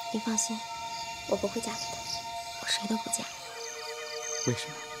你放心，我不会嫁给他，我谁都不嫁。为什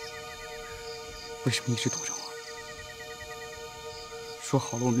么？为什么一直躲着我？说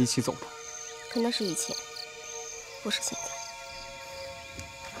好了我们一起走的。可那是以前，不是现在。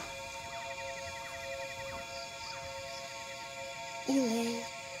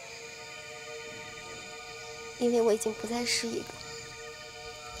因为我已经不再是一个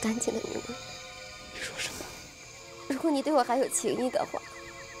干净的女人。你说什么？如果你对我还有情谊的话，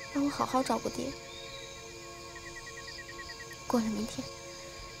让我好好照顾爹。过了明天，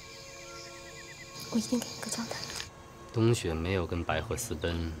我一定给你个交代。冬雪没有跟白鹤私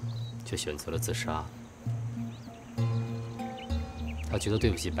奔，却选择了自杀。他觉得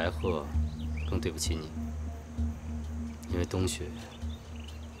对不起白鹤，更对不起你，因为冬雪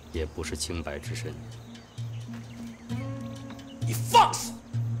也不是清白之身。你放肆！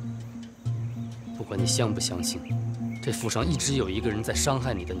不管你相不相信，这府上一直有一个人在伤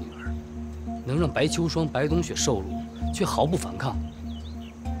害你的女儿，能让白秋霜、白冬雪受辱，却毫不反抗。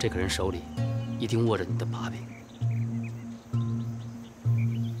这个人手里一定握着你的把柄。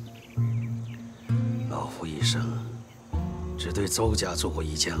老夫一生只对周家做过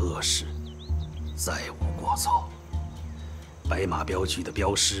一件恶事，再无过错。白马镖局的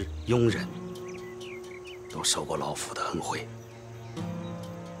镖师、佣人都受过老夫的恩惠。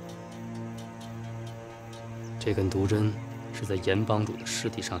这根毒针是在严帮主的尸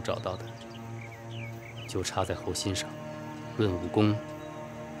体上找到的，就插在后心上，论武功，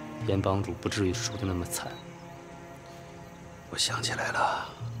严帮主不至于输得那么惨。我想起来了，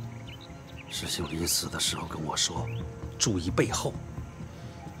师兄临死的时候跟我说，注意背后，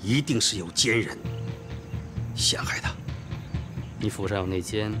一定是有奸人陷害他。你府上有内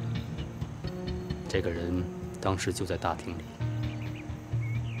奸，这个人当时就在大厅里。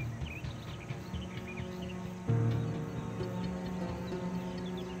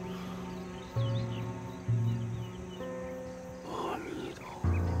阿弥陀佛，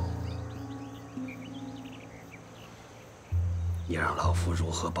你让老夫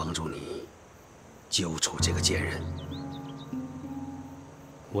如何帮助你揪出这个奸人？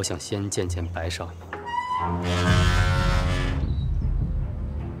我想先见见白少爷。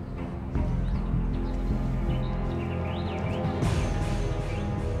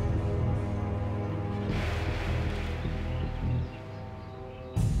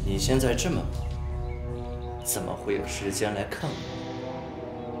你现在这么忙，怎么会有时间来看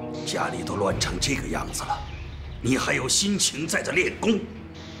我？家里都乱成这个样子了，你还有心情在这练功？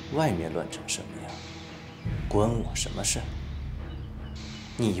外面乱成什么样，关我什么事？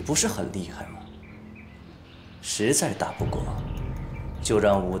你不是很厉害吗？实在打不过，就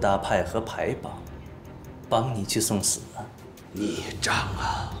让五大派和牌帮帮你去送死啊！孽障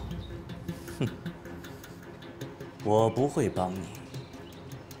啊！哼，我不会帮你。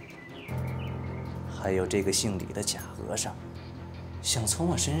还有这个姓李的假和尚，想从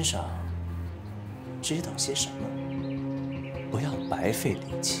我身上知道些什么？不要白费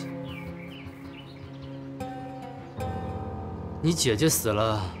力气。你姐姐死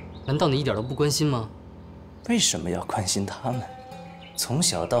了，难道你一点都不关心吗？为什么要关心他们？从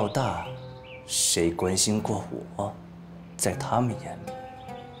小到大，谁关心过我？在他们眼里，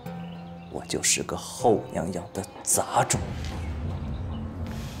我就是个后娘养的杂种。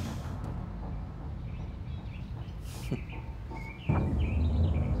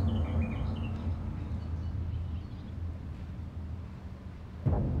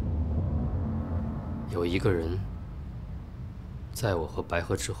有一个人，在我和白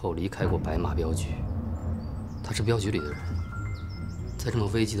鹤之后离开过白马镖局，他是镖局里的人，在这么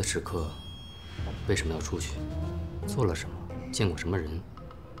危急的时刻，为什么要出去？做了什么？见过什么人？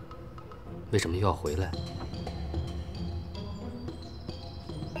为什么又要回来？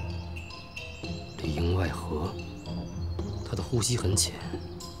里应外合，他的呼吸很浅，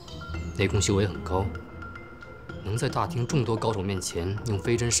内功修为很高，能在大厅众多高手面前用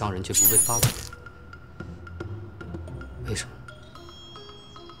飞针伤人却不被发觉。为什么？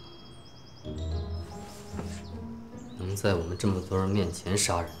能在我们这么多人面前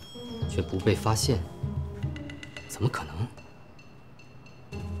杀人，却不被发现？怎么可能？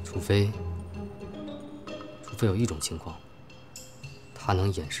除非有一种情况，他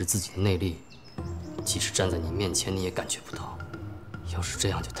能掩饰自己的内力，即使站在你面前，你也感觉不到。要是这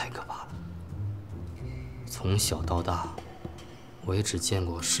样，就太可怕了。从小到大，我也只见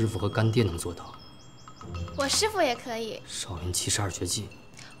过师傅和干爹能做到。我师傅也可以。少林72绝技。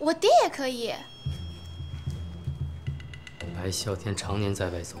我爹也可以。白啸天常年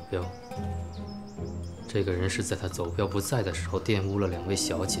在外走镖，这个人是在他走镖不在的时候玷污了2位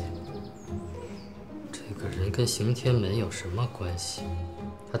小姐。这个人跟刑天门有什么关系？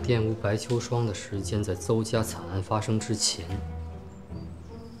他玷污白秋霜的时间在邹家惨案发生之前，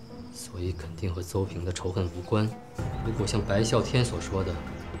所以肯定和邹平的仇恨无关。如果像白啸天所说的，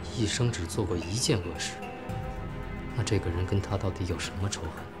一生只做过1件恶事，那这个人跟他到底有什么仇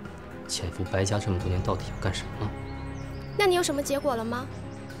恨？潜伏白家这么多年，到底要干什么？那你有什么结果了吗？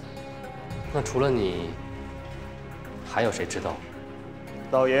那除了你，还有谁知道？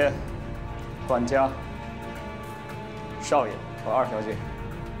老爷、管家、少爷和2小姐。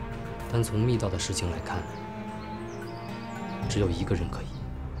单从密道的事情来看，只有1个人可以。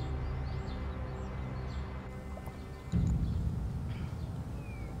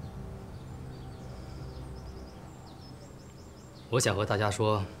我想和大家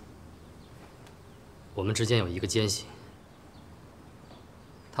说，我们之间有一个奸细，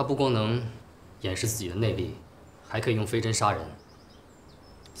他不光能掩饰自己的内力，还可以用飞针杀人，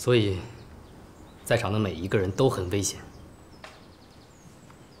所以在场的每一个人都很危险。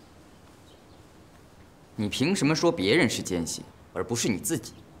你凭什么说别人是奸细，而不是你自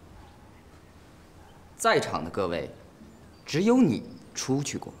己？在场的各位，只有你出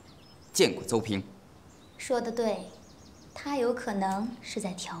去过，见过邹平。说得对，他有可能是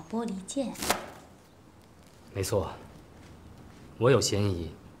在挑拨离间。没错，我有嫌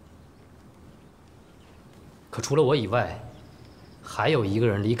疑。可除了我以外，还有1个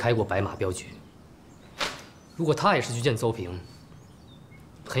人离开过白马镖局。如果他也是去见邹平，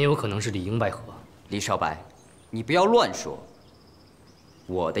很有可能是里应外合。李少白，你不要乱说。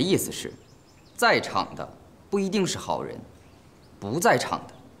我的意思是，在场的不一定是好人，不在场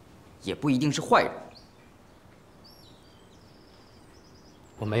的也不一定是坏人。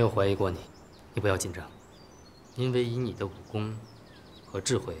我没有怀疑过你，你不要紧张，因为以你的武功和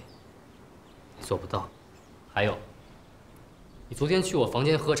智慧，你做不到。还有，你昨天去我房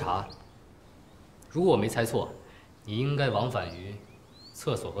间喝茶，如果我没猜错，你应该往返于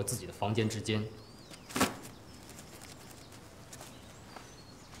厕所和自己的房间之间。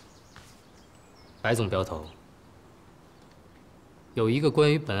白总镖头，有一个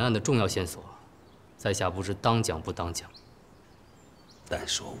关于本案的重要线索，在下不知当讲不当讲。但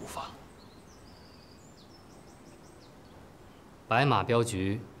说无妨。白马镖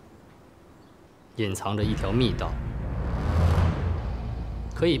局隐藏着一条密道，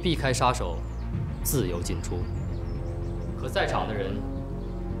可以避开杀手，自由进出。可在场的人，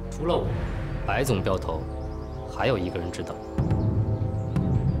除了我，白总镖头，还有1个人知道，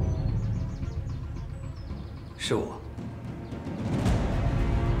是我。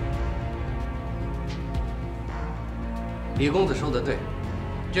李公子说的对，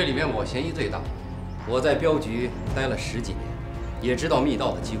这里面我嫌疑最大。我在镖局待了10几年，也知道密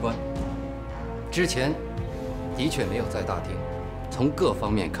道的机关。之前的确没有在大厅，从各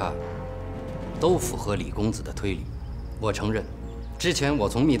方面看，都符合李公子的推理。我承认，之前我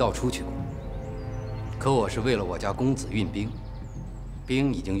从密道出去过，可我是为了我家公子运兵，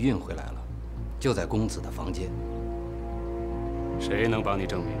兵已经运回来了，就在公子的房间。谁能帮你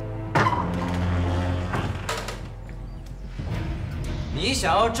证明？你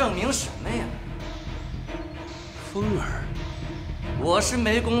想要证明什么呀？风儿，我是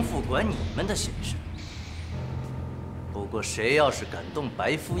没工夫管你们的闲事。不过谁要是敢动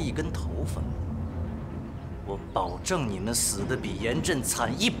白夫1根头发，我保证你们死的比严震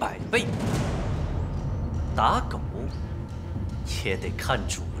惨100倍。打狗也得看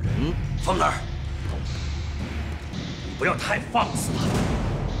主人。风儿，你不要太放肆了。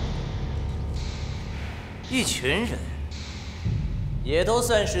一群人，也都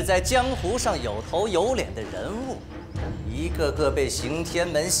算是在江湖上有头有脸的人物，一个个被刑天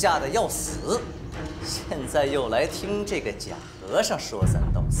门吓得要死，现在又来听这个假和尚说三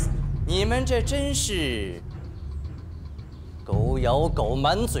道四，你们这真是狗咬狗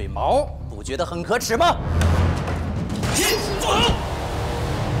满嘴毛，不觉得很可耻吗？坐好。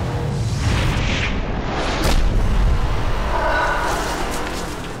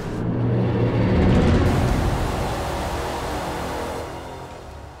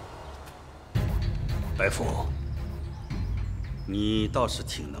白府，你倒是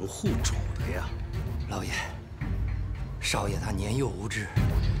挺能护主的呀，老爷。少爷他年幼无知，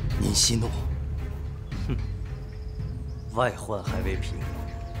您息怒。哼，外患还未平，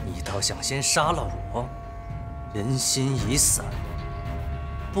你倒想先杀了我？人心已散，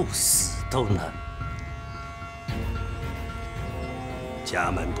不死都难。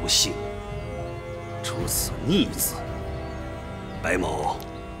家门不幸，出此逆子，白某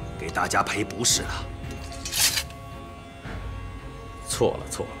给大家赔不是了。错了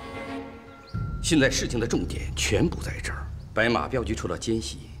错了，现在事情的重点全部在这儿。白马镖局受到奸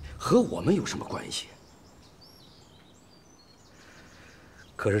细，和我们有什么关系？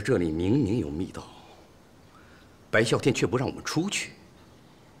可是这里明明有密道，白啸天却不让我们出去。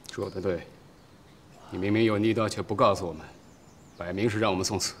说得对，你明明有逆道，却不告诉我们，摆明是让我们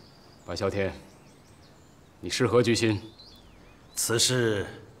送死。白啸天，你是何居心？此事，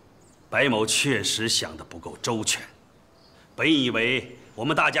白某确实想得不够周全。本以为我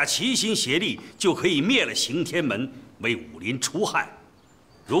们大家齐心协力就可以灭了刑天门，为武林除害。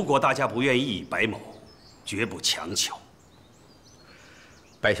如果大家不愿意，白某绝不强求。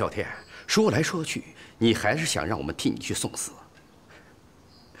白啸天，说来说去，你还是想让我们替你去送死。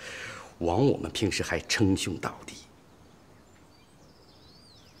枉我们平时还称兄道弟。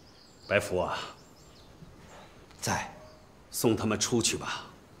白福啊，在，送他们出去吧。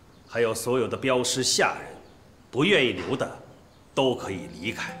还有所有的镖师下人，不愿意留的，都可以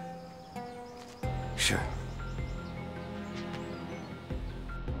离开。是。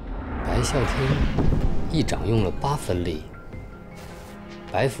白啸天一掌用了8分力，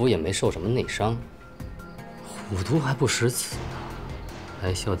白福也没受什么内伤，虎毒还不食子呢。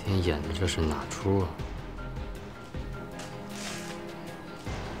白啸天演的这是哪出啊？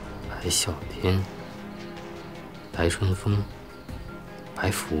白啸天、白春风、白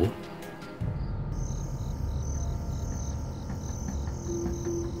福。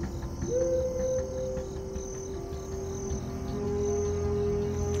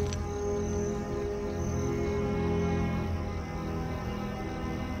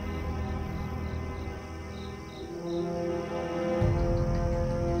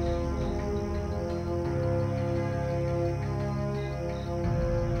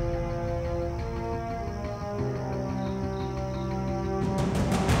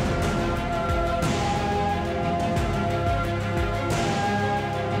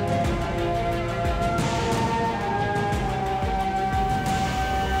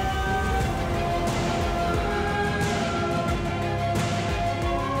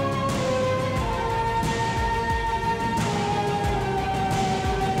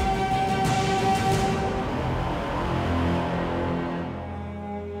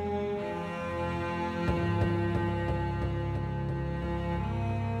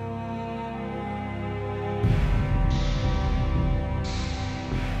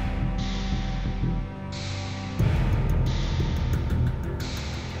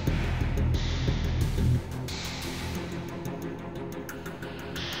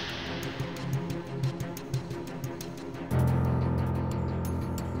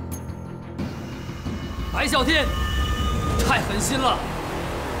白啸天，太狠心了！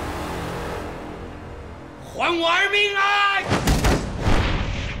还我儿命来！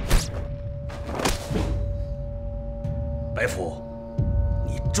白福，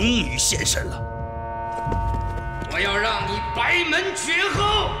你终于现身了！我要让你白门绝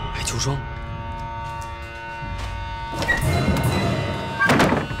后！白秋霜，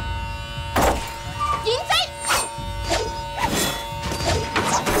淫贼！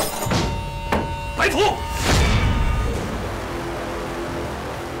白福。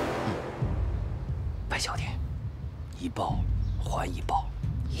白啸天，一报还一报，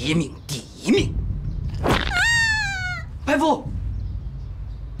一命抵一命。白福，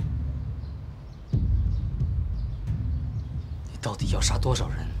你到底要杀多少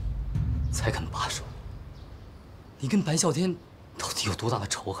人，才肯罢手？你跟白啸天到底有多大的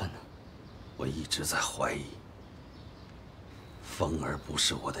仇恨呢？我一直在怀疑，风儿不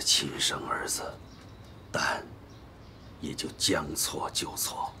是我的亲生儿子，但也就将错就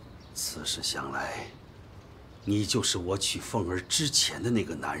错。此事想来，你就是我娶凤儿之前的那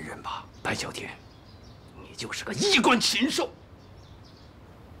个男人吧？白啸天，你就是个衣冠禽兽。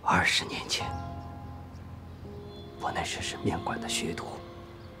20年前，我那时是面馆的学徒，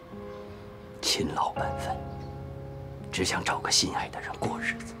勤劳本分，只想找个心爱的人过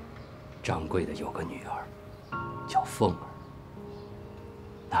日子。掌柜的有个女儿，叫凤儿。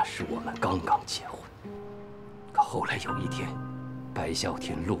那时我们刚刚结婚，可后来有一天，白啸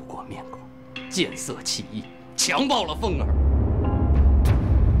天路过面馆，见色起意，强暴了凤儿。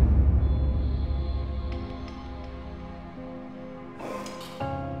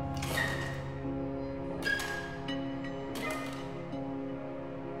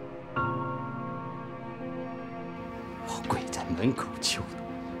门口救的，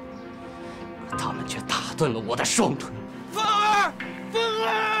可他们却打断了我的双腿。凤儿，凤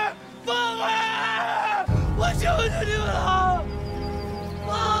儿，凤儿，我求求你们了，凤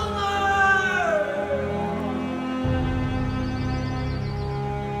儿！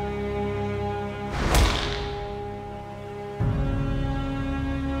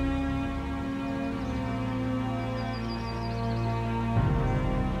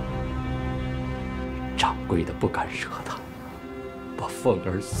掌柜的不敢惹他，把凤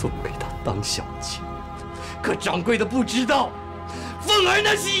儿送给他当小妾。可掌柜的不知道，凤儿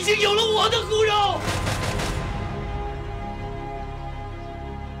那是已经有了我的骨肉。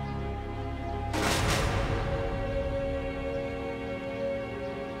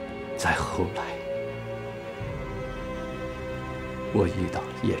再后来，我遇到了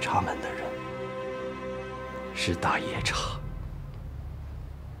夜叉门的人，是大夜叉，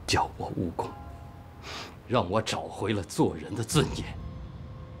教我武功。让我找回了做人的尊严。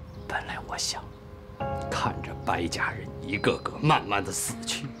本来我想看着白家人一个个慢慢的死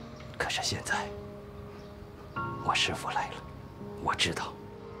去，可是现在我师父来了，我知道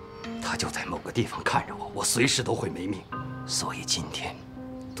他就在某个地方看着我，我随时都会没命。所以今天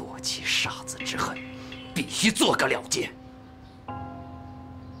夺其杀子之恨，必须做个了结。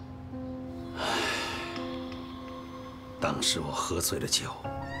当时我喝醉了酒，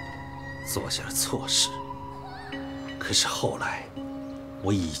做下了错事。可是后来，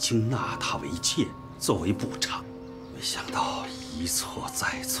我已经纳他为妾，作为补偿。没想到一错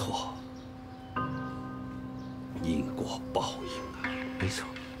再错，因果报应啊！没错，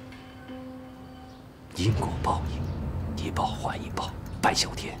因果报应，一报还一报。白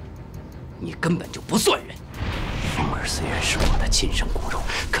小天，你根本就不算人。凤儿虽然是我的亲生骨肉，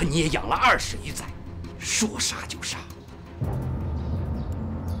可你也养了20余载，说杀就杀。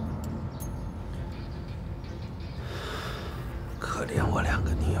可怜我2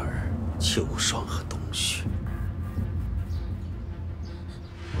个女儿秋霜和冬雪。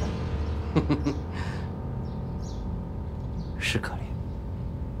是可怜，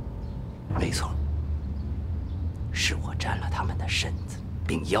没错，是我占了他们的身子，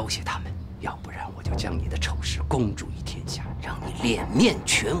并要挟他们，要不然我就将你的丑事公诸于天下，让你脸面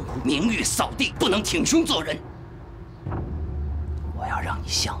全无，名誉扫地，不能挺胸做人。我要让你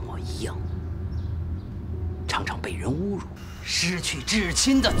像我一样，常常被人侮辱，失去至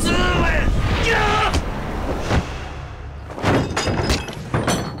亲的滋味。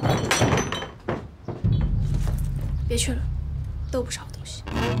别去了，都不是好东西。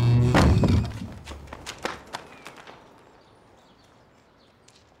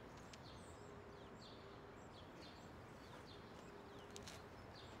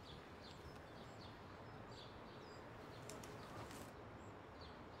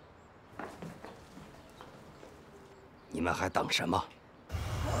你们还等什么？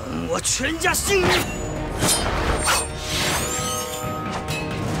我全家性命！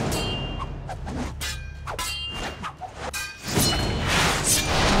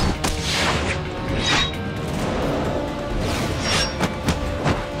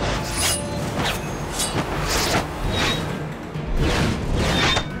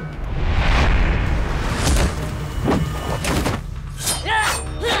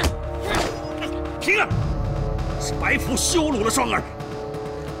停了！是白府羞辱了双儿。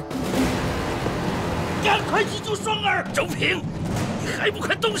赶快记住双儿！周平，你还不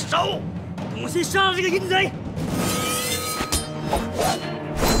肯动手？等我先杀了这个淫贼！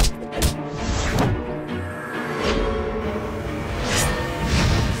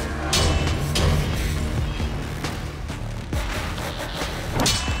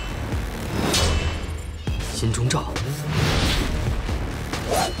心中照。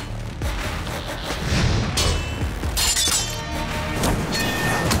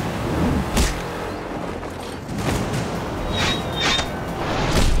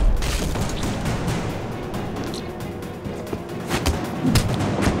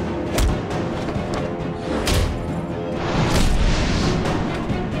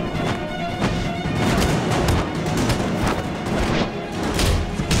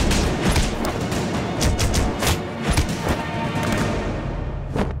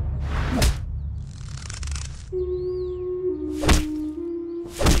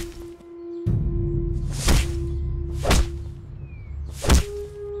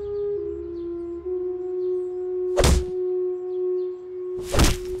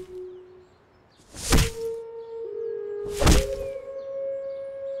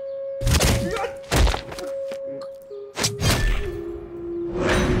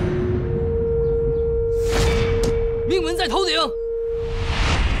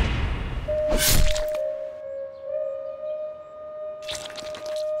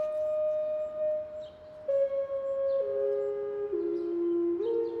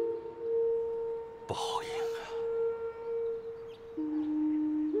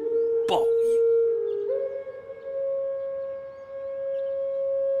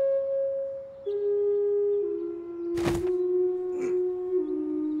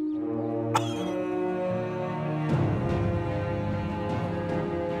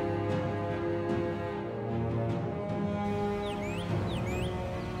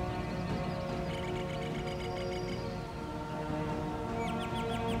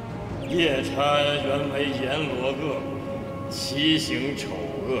夜叉原为阎罗恶鬼，其行丑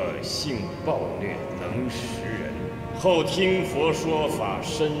恶，性暴虐，能食人。后听佛说法，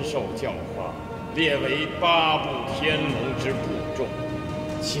深受教化，列为8部天龙之部众。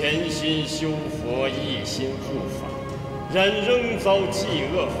潜心修佛，一心护法，然仍遭嫉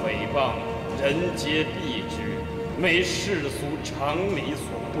恶诽谤，人皆避之，为世俗常理所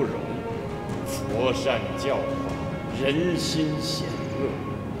不容。佛善教化，人心险恶，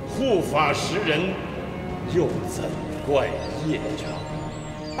护法识人，又怎怪业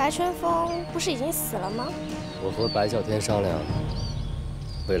障？白春风不是已经死了吗？我和白啸天商量，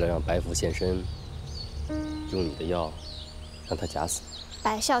为了让白福现身，用你的药让他假死。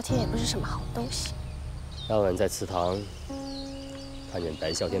白啸天也不是什么好东西。当晚在祠堂看见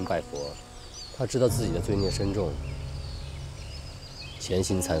白啸天拜佛，他知道自己的罪孽深重，潜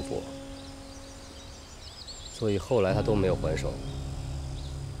心参佛，所以后来他都没有还手，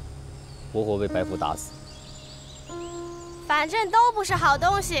活活被白福打死。反正都不是好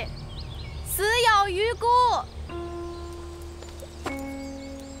东西，死有余辜。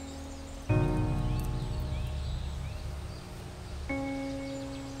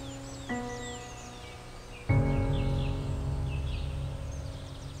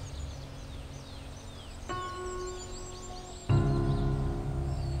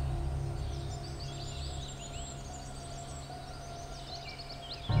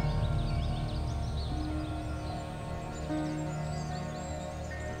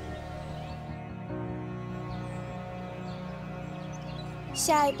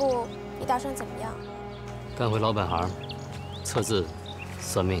下一步你打算怎么样？干回老本行，测字、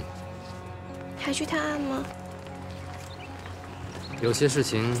算命。还去探案吗？有些事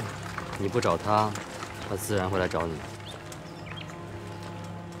情你不找他，他自然会来找你。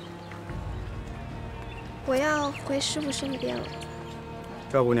我要回师傅身边了。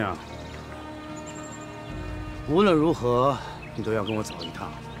赵姑娘，无论如何，你都要跟我走一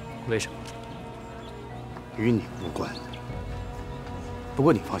趟。为什么？与你无关。不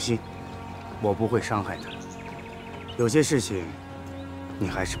过你放心，我不会伤害他。有些事情，你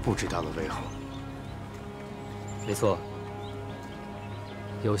还是不知道的为好。没错，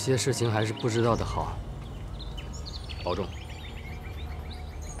有些事情还是不知道的好。保重。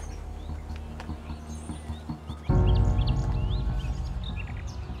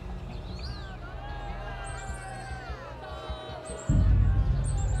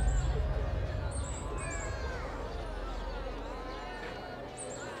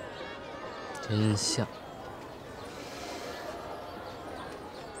真像，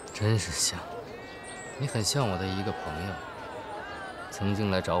真是像。你很像我的一个朋友，曾经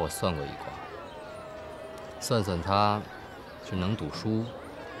来找我算过一卦，算算他是能赌输，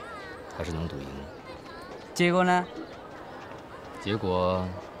还是能赌赢。结果呢？结果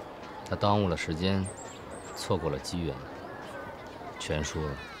他耽误了时间，错过了机缘，全输了。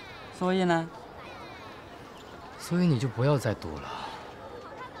所以呢？所以你就不要再赌了。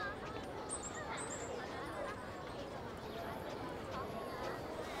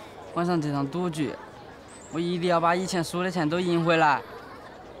晚上这场赌局，我一定要把以前输的钱都赢回来。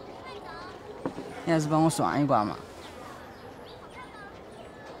你还是帮我算一卦嘛。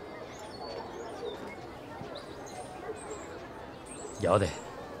要得。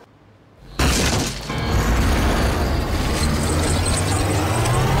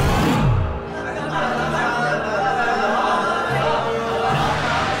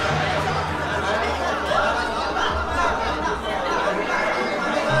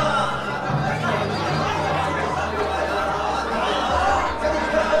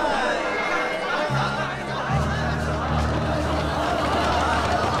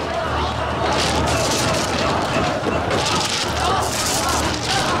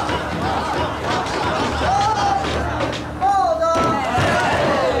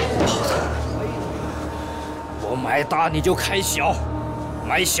买大你就开小，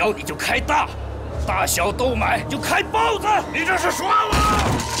买小你就开大，大小都买就开豹子，你这是耍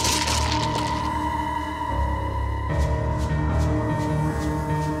我！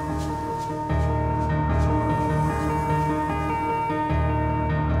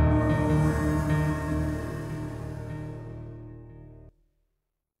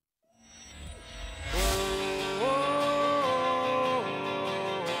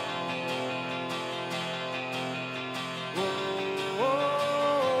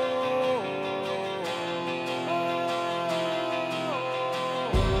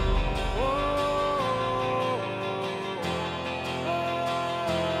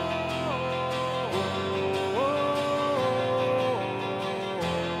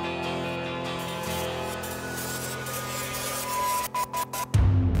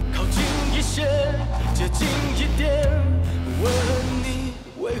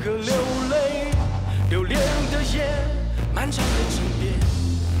何流泪？流连的夜，漫长的枕边，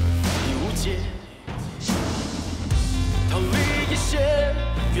已无解。逃离一些，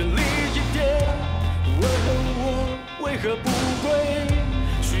远离一点，为何我为何不归？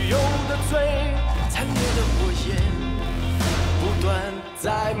虚有的罪，惨烈的火焰，不断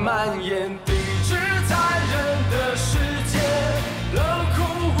在蔓延，抵制残忍的世界，冷酷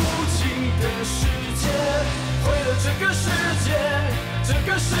无情的世界，毁了这个世界，这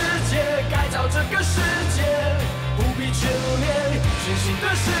个世界，改造这个世界，不必眷恋，全新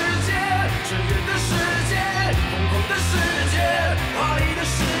的世界，穿越的世界，疯狂的世界，华丽的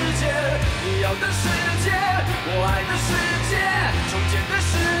世界，你要的世界，我爱的世界，